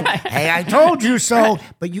do that. Hey, I told you so."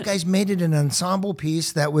 But you guys made it an ensemble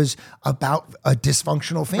piece that was about a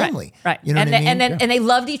dysfunctional family. Right. You know and what I mean? And they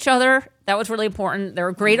loved each other. That was really important. There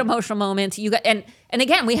were great emotional moments. You got and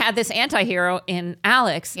again, we had this anti-hero in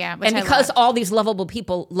Alex. Yeah, which and I because loved. all these lovable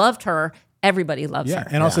people loved her, everybody loves her.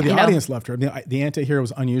 And also the You know? audience loved her. The anti-hero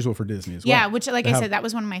was unusual for Disney as well. Yeah, which, like I said, that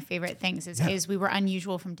was one of my favorite things is we were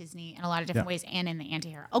unusual from Disney in a lot of different ways and in the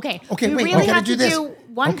anti-hero. Okay, Okay, we wait, really we gotta have do to this. do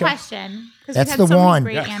one question. 'Cause That's we've the had so many wand.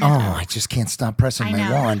 great Oh, anecdotes. I just can't stop pressing I my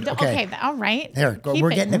know. wand. Okay. All right. There, go. Keep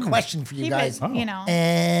We're it. getting a question for you Keep guys. it,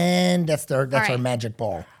 And that's our right. magic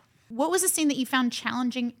ball. What was a scene that you found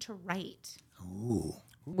challenging to write?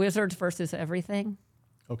 Wizards versus everything.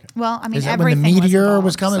 Okay. Well, I mean, Is that when the everything meteor involved,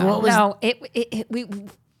 was coming? so- What was No,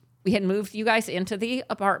 we had moved you guys into the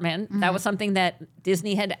apartment. That was something that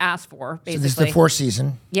Disney had asked for, So basically. this is the fourth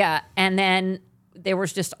season. Yeah, and then there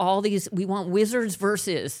was just all these. We want Wizards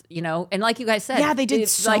versus, and like you guys said, Yeah, they did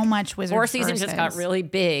it's so much Wizards Fourth season just got versus. really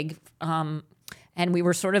big, and we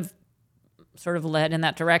were sort of led in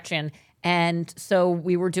that direction, and so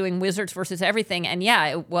we were doing Wizards versus everything, and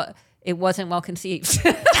it wasn't well conceived.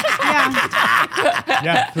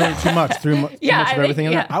 Yeah, too much Yeah, of I think- everything.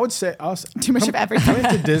 In yeah. there. I would say Too much of everything.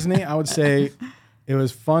 Coming to Disney, I would say it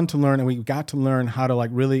was fun to learn, and we got to learn how to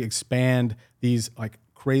really expand these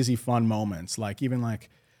crazy fun moments, even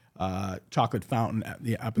chocolate fountain at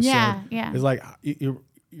the episode. Yeah. It's like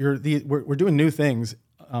we're doing new things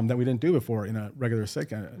that we didn't do before in a regular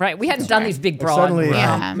sitcom. Right, we hadn't done these big broad. Suddenly,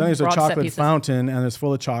 Yeah. suddenly there's a broad set chocolate pieces. fountain and it's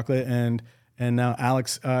full of chocolate, and And now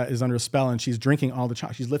Alex is under a spell, and she's drinking all the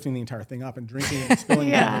chocolate. She's lifting the entire thing up and drinking it and spilling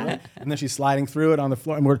it down the room. And then she's sliding through it on the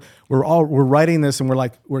floor. And we're writing this, and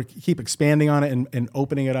we keep expanding on it and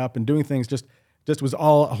opening it up and doing things. Just was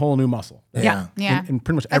all a whole new muscle. Yeah. In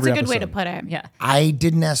pretty much every That's a good episode. way to put it. Yeah. I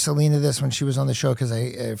didn't ask Selena this when she was on the show because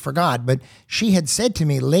I forgot, but she had said to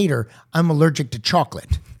me later, I'm allergic to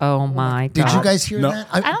chocolate. Oh my God. Did you guys hear that?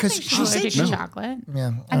 I don't 'cause think she's allergic to chocolate.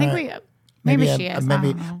 Yeah. I think maybe she is.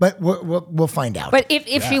 Maybe, but we'll find out. But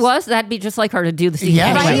if she was, that'd be just like her to do the scene. yeah,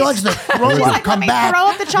 anyway. she wants to throw She's it, like, come let me back. throw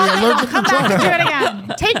up the chocolate. allergic Come to back and do chocolate. it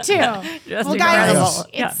again. Take two. Well, guys, incredible.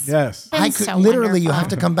 it's Yes. been I could so literally, you wonderful. have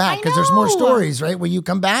to come back I because there's more know. stories, right? Will you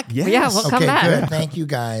come back? Yes. Yeah, we'll come Okay, back. good. Thank you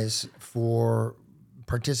guys for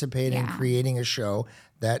participating, Yeah. creating a show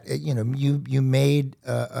that you made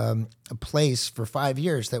a place for 5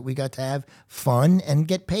 years that we got to have fun and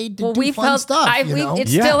get paid to do we fun felt stuff.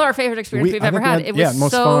 It's Yeah. still our favorite experience we've I ever think we had. It was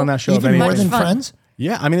most so fun on that show. even of more any than fun. friends.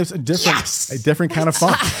 Yeah, I mean, it's a different kind of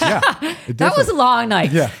fun. Yeah, That was a long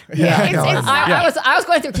night. Yeah. Yeah, no, It's- I was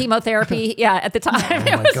going through chemotherapy. Yeah, at the time.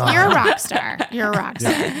 Oh my God. You're a rock star. You're a rock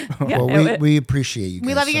star. Well, we appreciate you guys.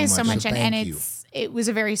 We love you guys so much, so and thank you. it was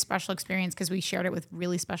a very special experience because we shared it with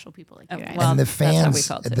really special people like you guys. well, And the that's how we fans,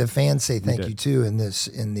 felt, too. the fans say thank you too in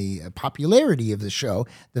the popularity of the show.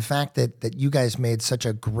 The fact that you guys made such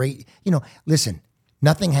a great, listen,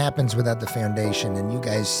 nothing happens without the foundation, and you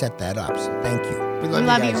guys set that up. So thank you. We We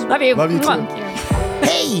love you. guys. Love you. Love you too. Mwah.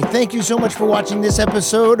 Hey, thank you so much for watching this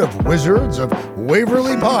episode of Wizards of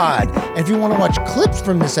Waverly Pod. And if you want to watch clips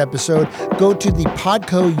from this episode, go to the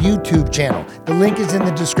Podco YouTube channel. The link is in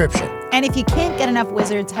the description. And if you can't get enough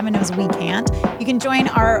Wizards, heaven knows we can't, you can join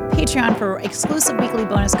our Patreon for exclusive weekly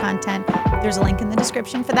bonus content. There's a link in the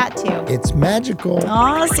description for that too. It's magical.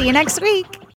 Oh, see you next week.